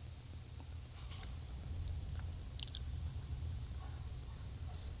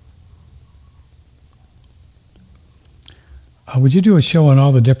 would you do a show on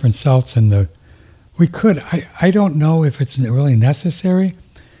all the different salts and the? We could. I don't know if it's really necessary.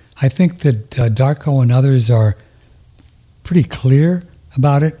 I think that Darko and others are pretty clear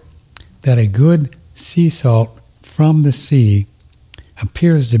about it, that a good sea salt from the sea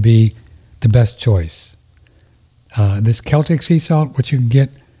appears to be the best choice. This Celtic sea salt, which you can get,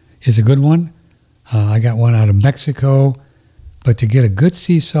 is a good one. I got one out of Mexico. But to get a good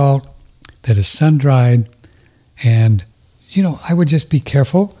sea salt that is sun-dried, and, I would just be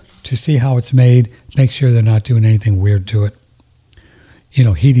careful to see how it's made, make sure they're not doing anything weird to it,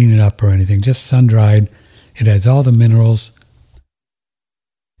 heating it up or anything, just sun-dried. It has all the minerals.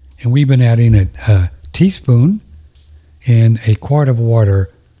 And we've been adding a teaspoon in a quart of water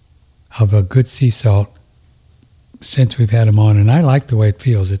of a good sea salt since we've had them on, and I like the way it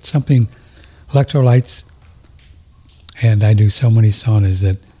feels. It's something, electrolytes, and I do so many saunas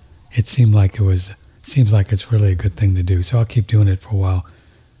that it seems like it's really a good thing to do. So I'll keep doing it for a while.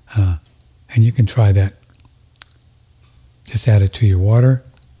 And you can try that. Just add it to your water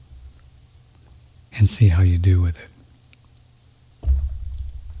and see how you do with it.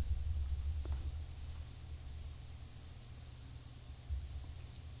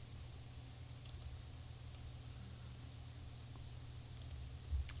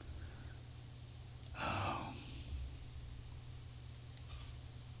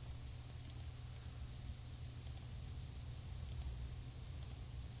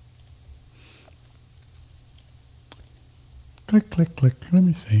 Click, click, click. Let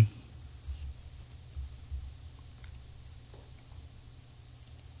me see.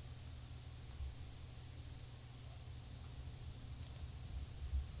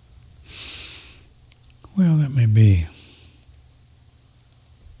 Well, that may be.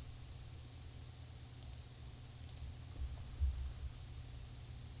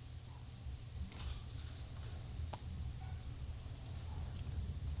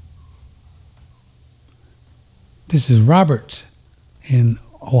 This is Robert in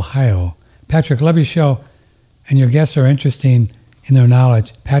Ohio. Patrick, love your show, and your guests are interesting in their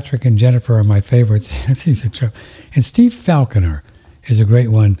knowledge. Patrick and Jennifer are my favorites. He's a trip. And Steve Falconer is a great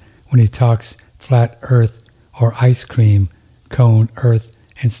one when he talks flat earth or ice cream cone earth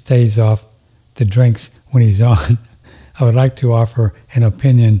and stays off the drinks when he's on. I would like to offer an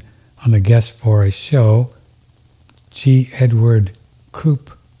opinion on the guest for a show. G. Edward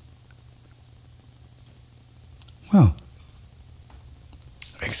Krupp. Well,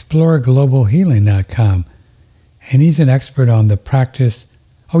 exploreglobalhealing.com, and he's an expert on the practice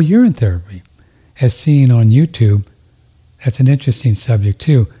of urine therapy, as seen on YouTube. That's an interesting subject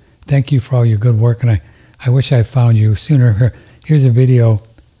too. Thank you for all your good work, and I wish I found you sooner. Here's a video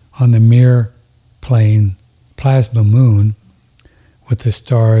on the Mir plane plasma moon with the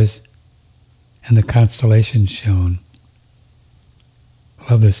stars and the constellations shown.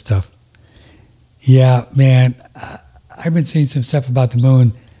 Love this stuff. Yeah, man, I've been seeing some stuff about the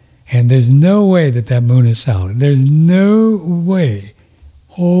moon, and there's no way that moon is solid. There's no way.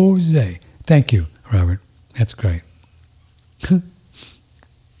 Jose. Thank you, Robert. That's great.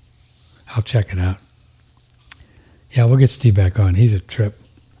 I'll check it out. Yeah, we'll get Steve back on. He's a trip.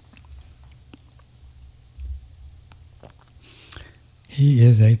 He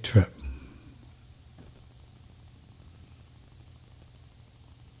is a trip.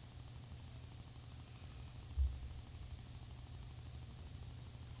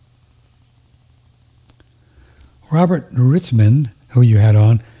 Robert Ritzman, who you had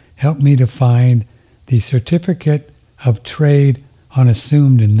on, helped me to find the certificate of trade on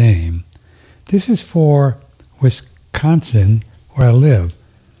assumed name. This is for Wisconsin, where I live.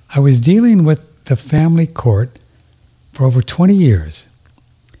 I was dealing with the family court for over 20 years.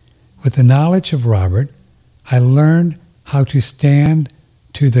 With the knowledge of Robert, I learned how to stand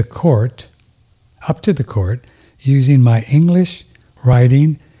to the court, up to the court, using my English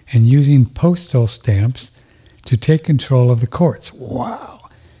writing and using postal stamps to take control of the courts. Wow.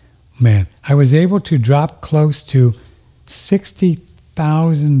 Man, I was able to drop close to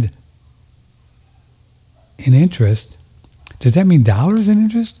 $60,000 in interest. Does that mean dollars in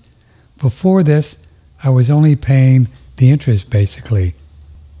interest? Before this, I was only paying the interest, basically.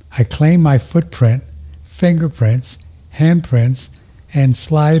 I claim my footprint, fingerprints, handprints, and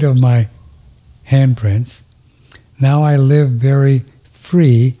slide of my handprints. Now I live very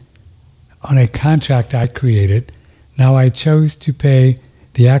free on a contract I created. Now I chose to pay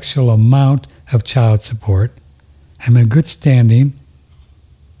the actual amount of child support. I'm in good standing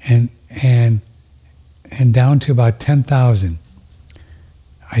and down to about $10,000.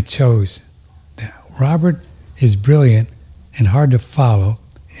 I chose that. Robert is brilliant and hard to follow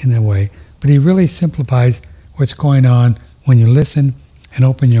in a way, but he really simplifies what's going on when you listen and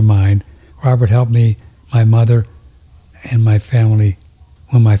open your mind, Robert helped me, my mother, and my family,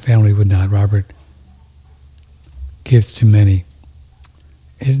 when my family would not. Robert gives to many.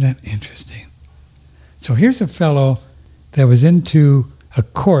 Isn't that interesting? So here's a fellow that was into a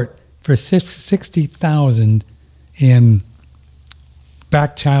court for $60,000 in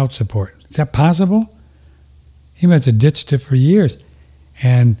back child support. Is that possible? He must have ditched it for years.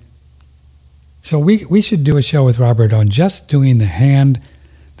 And so we should do a show with Robert on just doing the hand,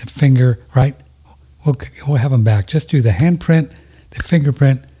 the finger, right? We'll have him back. Just do the handprint, the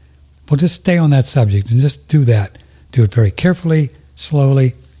fingerprint. We'll just stay on that subject and just do that. Do it very carefully,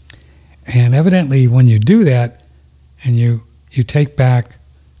 slowly. And evidently when you do that and you take back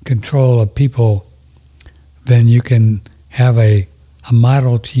control of people, then you can have a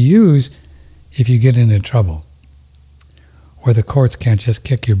model to use if you get into trouble, where the courts can't just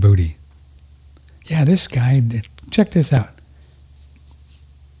kick your booty. Yeah, this guy, check this out.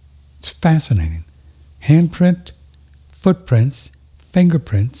 It's fascinating. Handprint, footprints,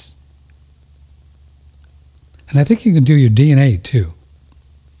 fingerprints, and I think you can do your DNA too,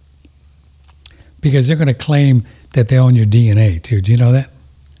 because they're going to claim that they own your DNA too. Do you know that?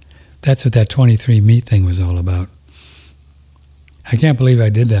 That's what that 23andMe thing was all about. I can't believe I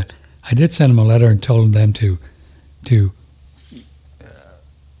did that. I did send them a letter and told them to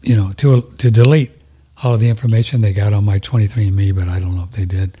delete all of the information they got on my 23andMe, but I don't know if they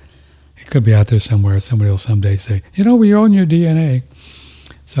did. It could be out there somewhere. Somebody will someday say, we own your DNA.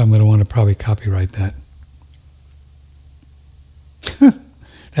 So I'm going to want to probably copyright that.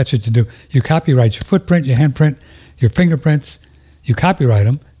 That's what you do. You copyright your footprint, your handprint, your fingerprints. You copyright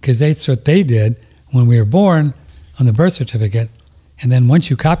them because that's what they did when we were born on the birth certificate. And then once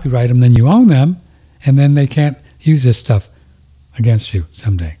you copyright them, then you own them, and then they can't use this stuff against you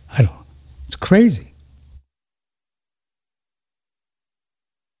someday. I don't know. It's crazy.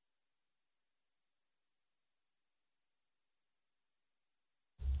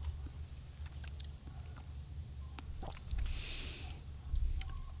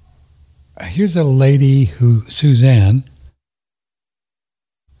 Here's a lady Suzanne.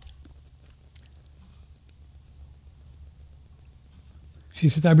 She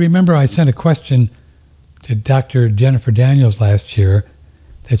says, I remember I sent a question to Dr. Jennifer Daniels last year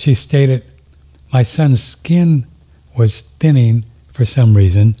that she stated my son's skin was thinning for some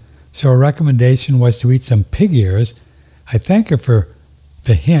reason, so her recommendation was to eat some pig ears. I thank her for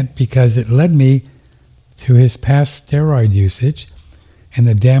the hint because it led me to his past steroid usage and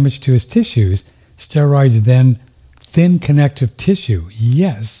the damage to his tissues. Steroids then thin connective tissue,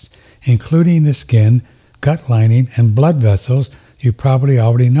 yes, including the skin, gut lining, and blood vessels. You probably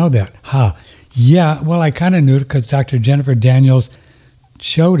already know that. Yeah, well, I kind of knew it because Dr. Jennifer Daniels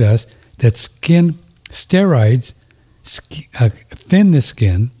showed us that steroids thin the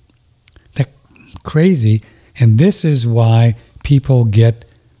skin. That's crazy. And this is why people get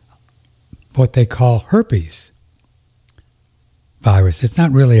what they call herpes virus. It's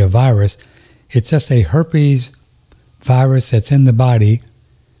not really a virus. It's just a herpes virus that's in the body,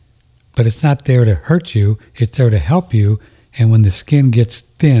 but it's not there to hurt you. It's there to help you. And when the skin gets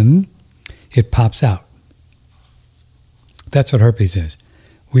thin, it pops out. That's what herpes is.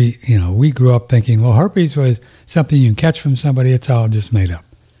 We grew up thinking, well, herpes was something you can catch from somebody. It's all just made up.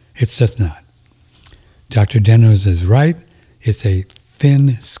 It's just not. Dr. Daniels is right. It's a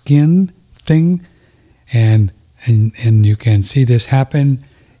thin skin thing, and you can see this happen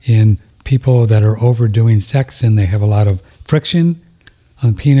in people that are overdoing sex and they have a lot of friction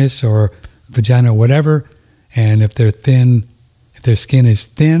on penis or vagina or whatever. And if they're thin, if their skin is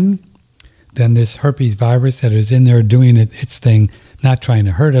thin, then this herpes virus that is in there doing its thing, not trying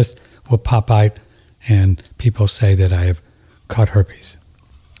to hurt us, will pop out, and people say that I have caught herpes.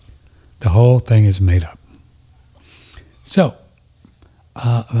 The whole thing is made up. So,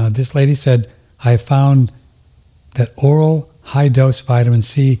 this lady said, I found that oral high-dose vitamin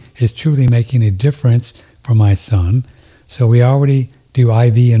C is truly making a difference for my son. So we already do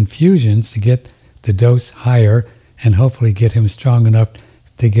IV infusions to get the dose higher and hopefully get him strong enough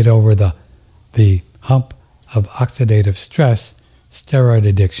to get over the hump of oxidative stress, steroid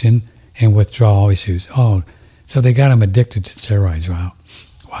addiction, and withdrawal issues. Oh, so they got him addicted to steroids.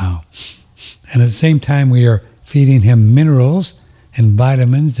 Wow. And at the same time, we are feeding him minerals and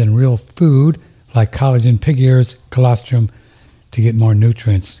vitamins and real food like collagen, pig ears, colostrum to get more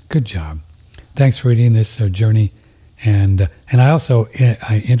nutrients. Good job. Thanks for reading this journey. And I also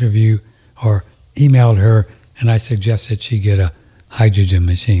interviewed or emailed her, and I suggested she get a hydrogen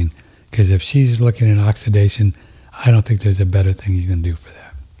machine, because if she's looking at oxidation, I don't think there's a better thing you can do for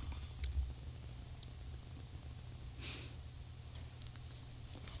that.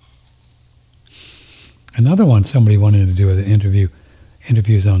 Another one somebody wanted to do with the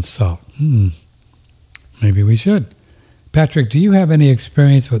interviews on salt. Maybe we should. Patrick, do you have any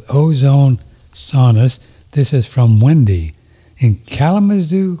experience with ozone saunas? This is from Wendy in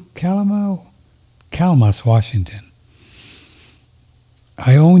Kalamazoo, Calamus, Washington.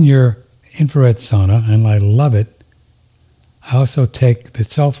 I own your infrared sauna and I love it. I also take the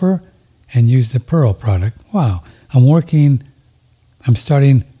sulfur and use the Pearl product. Wow. I'm working on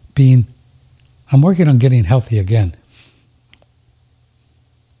getting healthy again.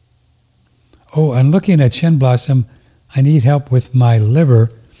 Oh, and looking at Shin Blossom, I need help with my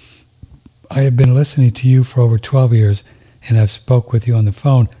liver. I have been listening to you for over 12 years, and I've spoke with you on the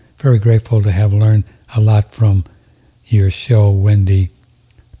phone. Very grateful to have learned a lot from your show, Wendy.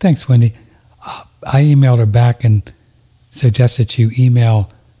 Thanks, Wendy. I emailed her back and suggested you email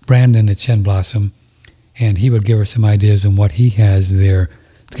Brandon at Shin Blossom, and he would give her some ideas on what he has there.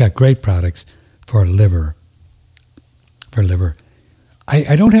 It's got great products for liver.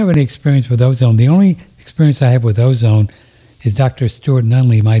 I don't have any experience with ozone. The only experience I have with ozone is Dr. Stuart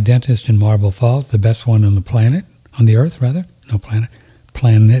Nunley, my dentist in Marble Falls, the best one on the planet, on the earth rather, no planet,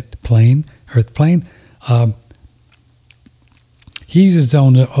 earth plane. He uses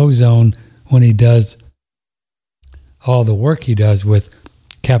ozone when he does all the work he does with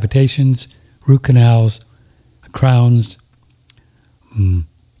cavitations, root canals, crowns,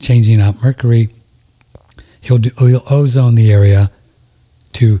 changing out mercury. He'll ozone the area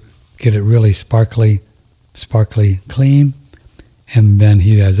to get it really sparkly clean, and then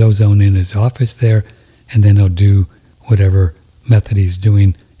he has ozone in his office there, and then he'll do whatever method he's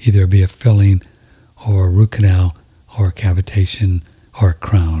doing, either be a filling or a root canal or a cavitation or a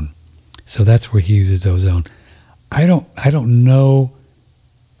crown. So that's where he uses ozone. I don't know.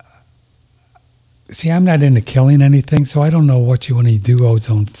 See, I'm not into killing anything, so I don't know what you want to do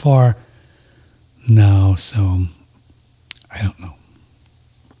ozone for now, so I don't know.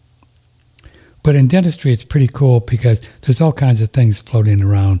 But in dentistry, it's pretty cool because there's all kinds of things floating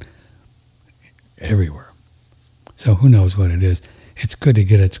around everywhere. So who knows what it is. It's good to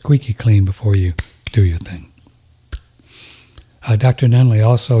get it squeaky clean before you do your thing. Dr. Nunley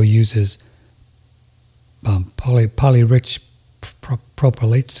also uses polyrich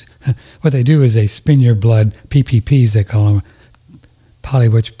propylates. What they do is they spin your blood, PPPs they call them,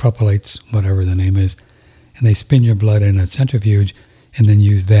 polyrich propylates, whatever the name is, and they spin your blood in a centrifuge and then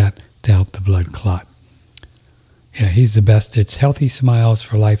use that to help the blood clot. Yeah, he's the best. It's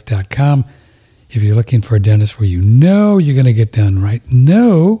healthysmilesforlife.com. If you're looking for a dentist where you know you're going to get done right,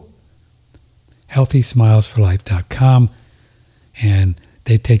 healthysmilesforlife.com. And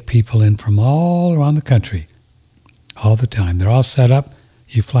they take people in from all around the country all the time. They're all set up.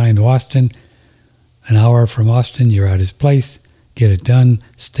 You fly into Austin. An hour from Austin, you're at his place. Get it done,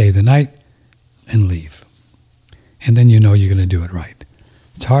 stay the night, and leave. And then you know you're going to do it right.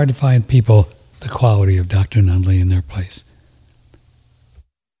 It's hard to find people the quality of Dr. Nunley in their place.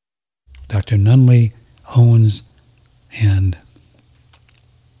 Dr. Nunley owns and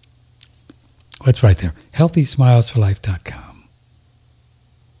what's right there? healthysmilesforlife.com.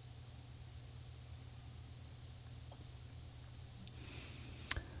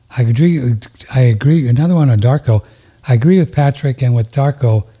 I agree. Another one on Darko. I agree with Patrick, and with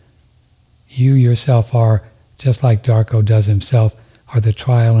Darko, you yourself are, just like Darko does himself, are the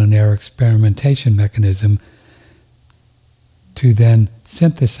trial and error experimentation mechanism to then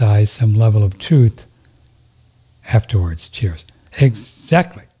synthesize some level of truth afterwards. Cheers.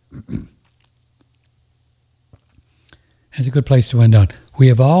 Exactly. It's a good place to end on. We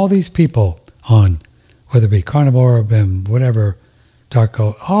have all these people on, whether it be carnivore or whatever,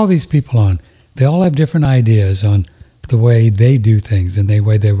 Darko, all these people on. They all have different ideas on the way they do things and the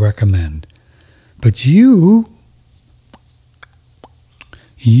way they recommend. But you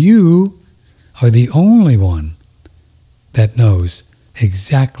are the only one that knows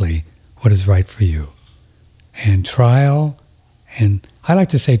exactly what is right for you. And I like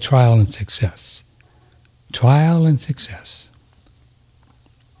to say trial and success. Trial and success.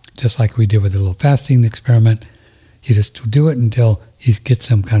 Just like we did with the little fasting experiment. You just do it until you get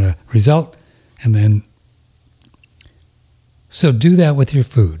some kind of result, and then so do that with your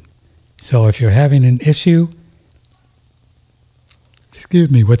food. So if you're having an issue,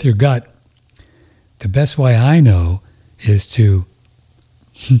 with your gut, the best way I know is to,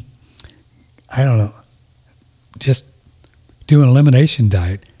 just do an elimination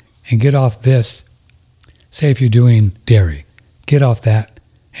diet and get off this. Say if you're doing dairy, get off that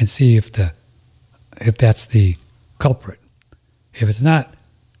and see if that's the culprit. If it's not,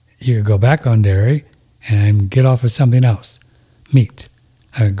 you go back on dairy and get off of something else, meat.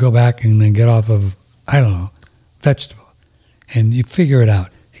 Go back and then get off of I don't know, vegetable. And you figure it out.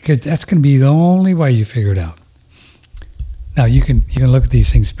 Because that's going to be the only way you figure it out. Now, you can look at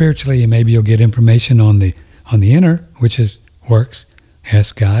these things spiritually, and maybe you'll get information on the inner, which works.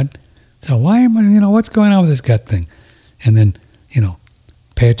 Ask God. So why am I, what's going on with this gut thing? And then,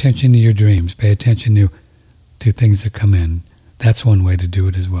 pay attention to your dreams. Pay attention to things that come in. That's one way to do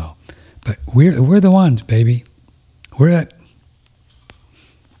it as well. But we're the ones, baby. We're it.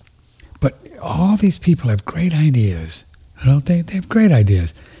 But all these people have great ideas, don't they? They have great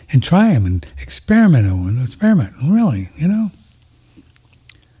ideas. And try them and experiment, really,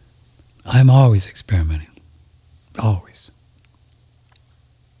 I'm always experimenting. Always.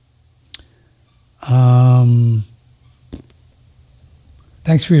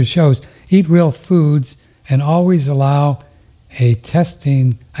 Thanks for your shows. Eat real foods and always allow a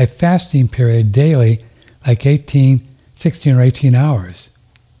fasting period daily, like 16 or 18 hours.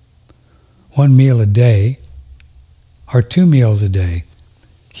 1 meal a day or 2 meals a day.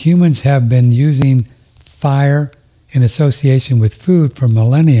 Humans have been using fire in association with food for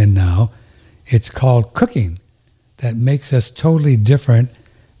millennia now. It's called cooking. That makes us totally different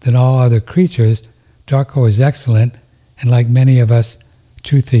than all other creatures. Darko is excellent, and like many of us,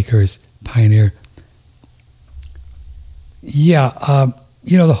 truth seekers, pioneer. Yeah,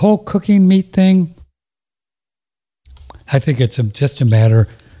 the whole cooking meat thing, I think it's just a matter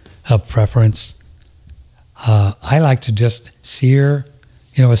of preference. I like to just sear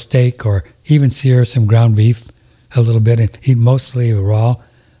a steak, or even sear some ground beef a little bit and eat mostly raw.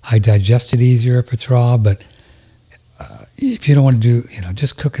 I digest it easier if it's raw, but if you don't want to do,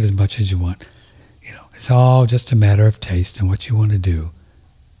 just cook it as much as you want. It's all just a matter of taste and what you want to do.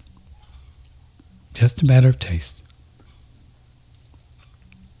 Just a matter of taste.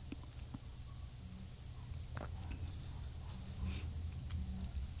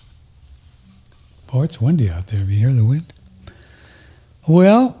 Boy, it's windy out there. Do you hear the wind?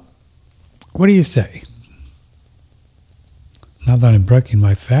 Well, what do you say? Now that I'm breaking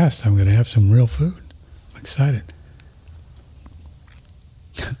my fast, I'm going to have some real food. I'm excited.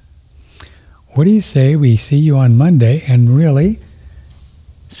 What do you say we see you on Monday and really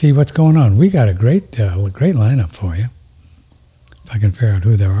see what's going on? We got a great lineup for you. If I can figure out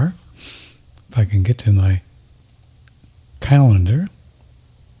who there are. If I can get to my calendar.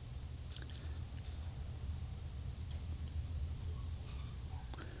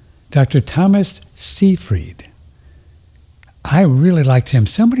 Dr. Thomas Seyfried. I really liked him.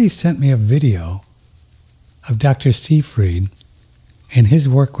 Somebody sent me a video of Dr. Seyfried and his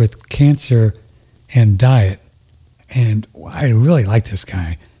work with cancer and diet. And I really like this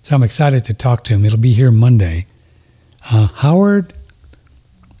guy. So I'm excited to talk to him. It'll be here Monday. Howard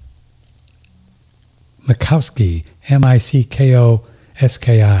Mikowski, Mikkoski.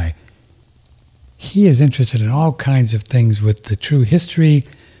 He is interested in all kinds of things with the true history,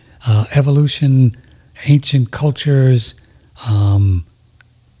 evolution, ancient cultures,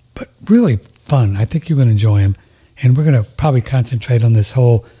 but really fun. I think you're going to enjoy him. And we're going to probably concentrate on this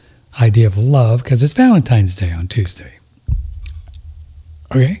whole idea of love because it's Valentine's Day on Tuesday.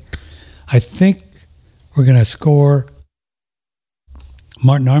 Okay? I think we're going to score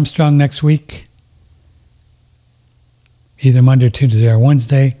Martin Armstrong next week, either Monday or Tuesday or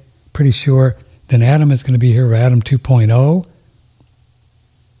Wednesday, pretty sure. Then Adam is going to be here for Adam 2.0.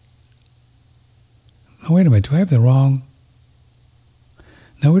 Oh, wait a minute. Do I have the wrong?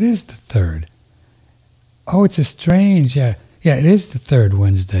 No, it is the 3rd. Oh, it's a strange. Yeah, it is the 3rd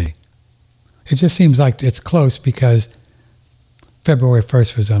Wednesday. It just seems like it's close because February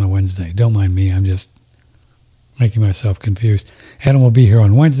 1st was on a Wednesday. Don't mind me. I'm just making myself confused. Adam will be here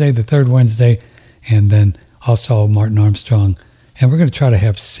on Wednesday, the 3rd Wednesday, and then also Martin Armstrong. And we're going to try to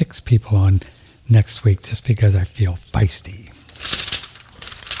have 6 people on next week just because I feel feisty.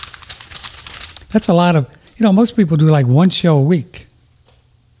 That's a lot of, most people do like one show a week.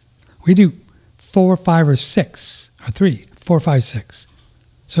 We do 4, 5, or 6, or 3, 4, 5, 6.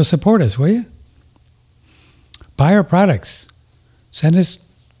 So support us, will you? Buy our products. Send us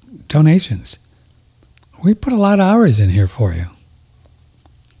donations. We put a lot of hours in here for you.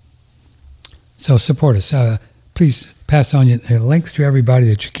 So support us. Please pass on the links to everybody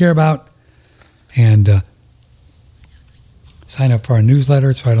that you care about. And sign up for our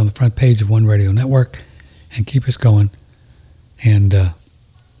newsletter. It's right on the front page of One Radio Network. And keep us going. And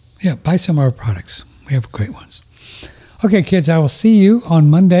buy some of our products. We have great ones. Okay, kids, I will see you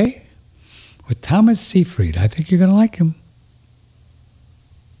on Monday with Thomas Seyfried. I think you're going to like him.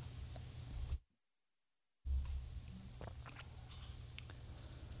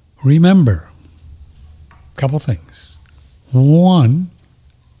 Remember, a couple things. One,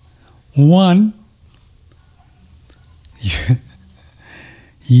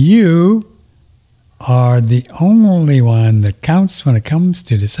 You are the only one that counts when it comes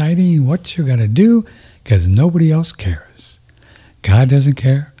to deciding what you're going to do, because nobody else cares. God doesn't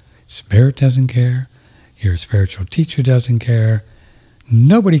care. Spirit doesn't care. Your spiritual teacher doesn't care.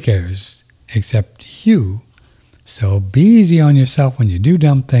 Nobody cares except you. So be easy on yourself when you do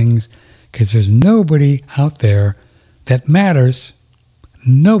dumb things, because there's nobody out there that matters.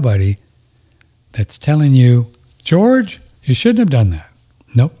 Nobody that's telling you, George, you shouldn't have done that.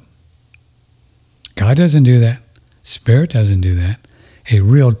 Nope. God doesn't do that. Spirit doesn't do that. A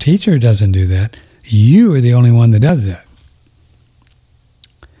real teacher doesn't do that. You are the only one that does that.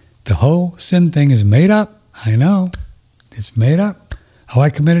 The whole sin thing is made up. I know. It's made up. Oh, I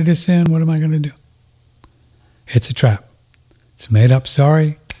committed a sin. What am I going to do? It's a trap. It's made up.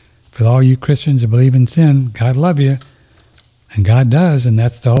 Sorry for all you Christians that believe in sin. God love you. And God does, and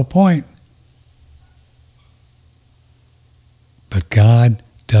that's the whole point. But God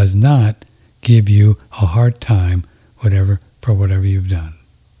does not give you a hard time for whatever you've done.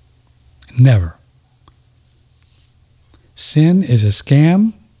 Never. Sin is a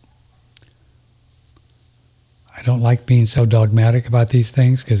scam. I don't like being so dogmatic about these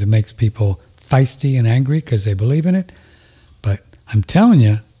things because it makes people feisty and angry because they believe in it. But I'm telling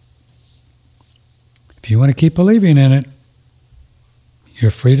you, if you want to keep believing in it, you're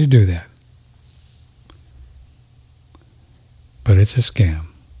free to do that. But it's a scam.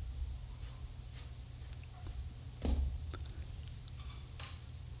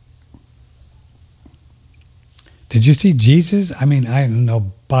 Did you see Jesus? I mean, I don't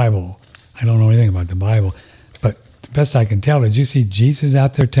know Bible. I don't know anything about the Bible. But the best I can tell, did you see Jesus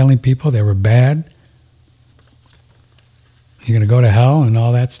out there telling people they were bad? You're going to go to hell and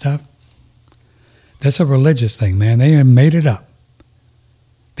all that stuff? That's a religious thing, man. They made it up.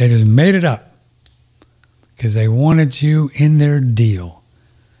 They just made it up because they wanted you in their deal.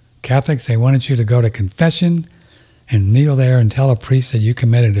 Catholics, they wanted you to go to confession and kneel there and tell a priest that you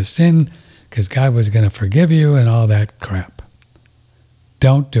committed a sin because God was going to forgive you and all that crap.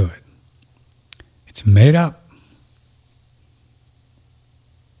 Don't do it. It's made up.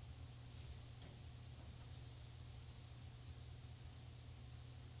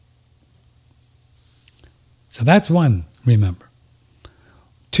 So that's one, remember.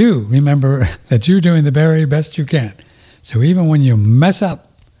 2, remember that you're doing the very best you can. So even when you mess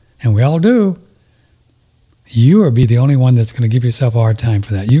up, and we all do, you will be the only one that's going to give yourself a hard time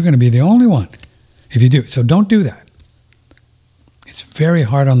for that. You're going to be the only one if you do. So don't do that. It's very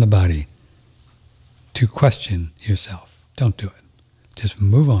hard on the body to question yourself. Don't do it. Just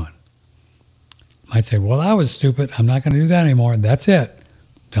move on. You might say, well, I was stupid. I'm not going to do that anymore. That's it.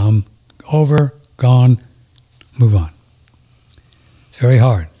 Dumb. Over. Gone. Move on. It's very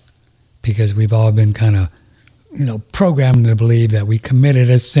hard because we've all been kind of, programmed to believe that we committed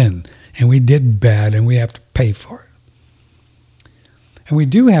a sin and we did bad and we have to pay for it. And we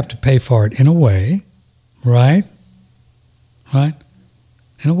do have to pay for it in a way, right? Right?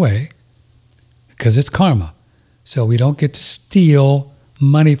 In a way, because it's karma. So we don't get to steal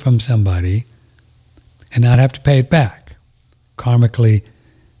money from somebody and not have to pay it back karmically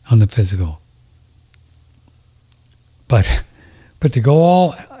on the physical. But to go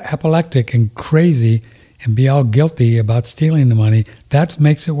all apoplectic and crazy and be all guilty about stealing the money, that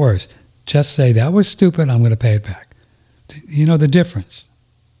makes it worse. Just say, that was stupid, I'm going to pay it back. You know the difference.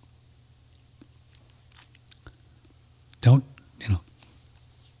 Don't,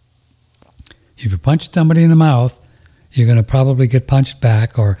 if you punch somebody in the mouth, you're going to probably get punched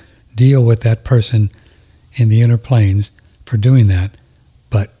back or deal with that person in the inner planes for doing that.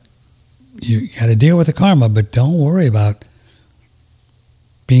 But you got to deal with the karma, but don't worry about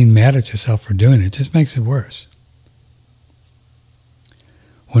being mad at yourself for doing it. It just makes it worse.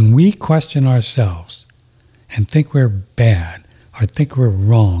 When we question ourselves and think we're bad or think we're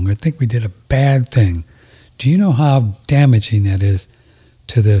wrong or think we did a bad thing, do you know how damaging that is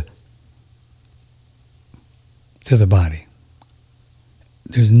to the body?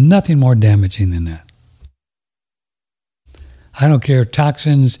 There's nothing more damaging than that. I don't care,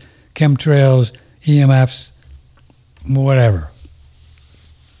 toxins, chemtrails, EMFs, whatever.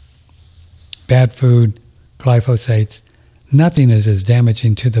 Bad food, glyphosates. Nothing is as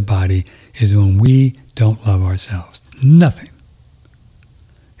damaging to the body as when we don't love ourselves. Nothing.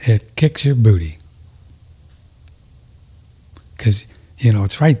 It kicks your booty. Because,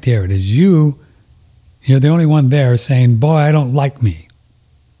 it's right there. It is you. You're the only one there saying, boy, I don't like me.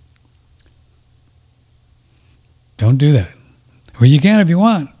 Don't do that. Well, you can if you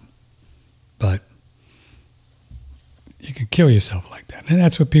want. But you can kill yourself like that. And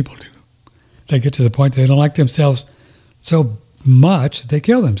that's what people do. They get to the point they don't like themselves so much that they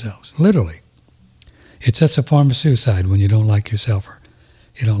kill themselves, literally. It's just a form of suicide when you don't like yourself or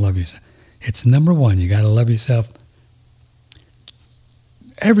you don't love yourself. It's number one. You got to love yourself.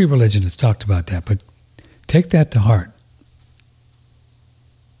 Every religion has talked about that, but take that to heart.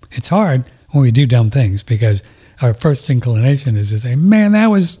 It's hard when we do dumb things because our first inclination is to say, man,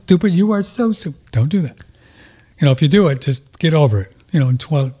 that was stupid. You are so stupid. Don't do that. If you do it, just get over it, in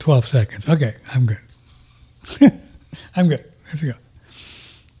 12 seconds. Okay, I'm good. I'm good. Let's go.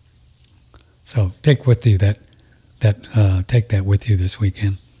 So take with you take that with you this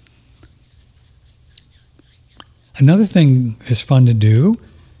weekend. Another thing that's fun to do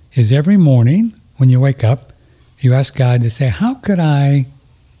is every morning when you wake up, you ask God to say, how could I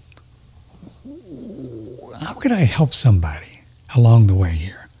help somebody along the way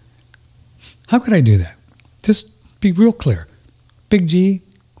here? How could I do that? Just be real clear. Big G,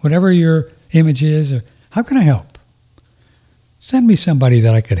 whatever your image is, or how can I help? Send me somebody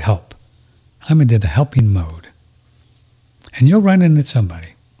that I could help. I'm into the helping mode. And you'll run into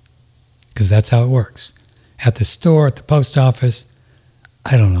somebody, because that's how it works. At the store, at the post office,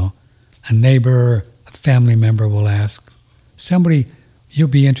 I don't know, a neighbor, a family member will ask. You'll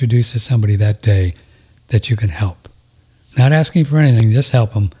be introduced to somebody that day that you can help. Not asking for anything, just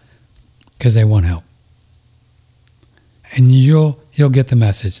help them because they want help. And you'll get the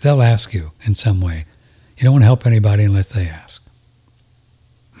message. They'll ask you in some way. You don't want to help anybody unless they ask.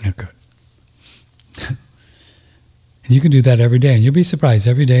 Not good. And you can do that every day, and you'll be surprised.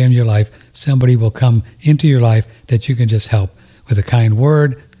 Every day in your life, somebody will come into your life that you can just help with a kind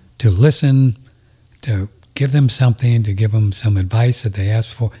word, to listen, to give them something, to give them some advice that they ask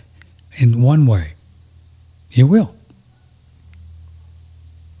for. In one way, you will.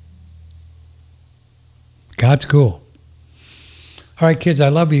 God's cool. All right, kids, I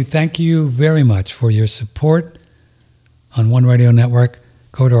love you. Thank you very much for your support on One Radio Network.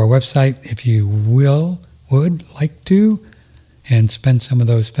 Go to our website if you would like to, and spend some of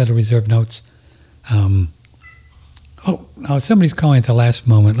those Federal Reserve notes. Now somebody's calling at the last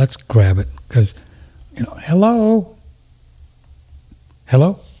moment. Let's grab it, because, hello?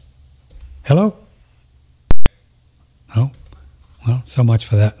 Oh, well, so much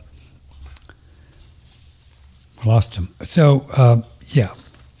for that. We lost him. So, yeah,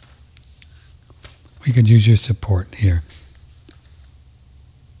 we could use your support here.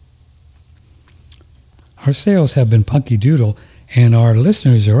 Our sales have been punky doodle, and our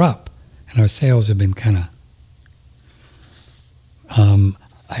listeners are up, and our sales have been kind of,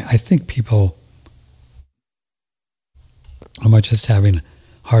 I think people are just having a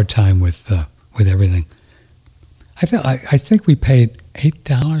hard time with everything. I think we paid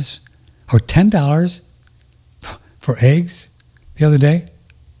 $8 or $10 for eggs the other day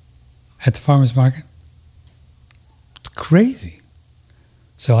at the farmer's market. It's crazy.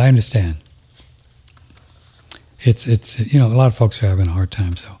 So I understand. It's a lot of folks are having a hard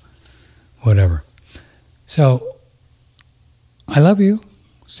time, so whatever. So I love you.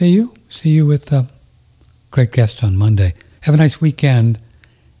 See you with a great guest on Monday. Have a nice weekend,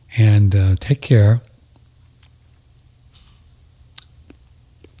 and take care.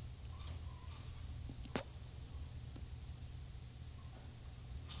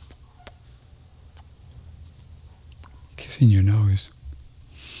 Kissing your nose.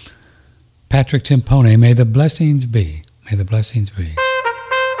 Patrick Timpone, may the blessings be. May the blessings be.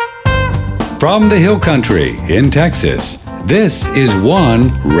 From the Hill Country in Texas, this is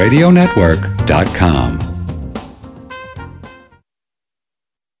OneRadioNetwork.com.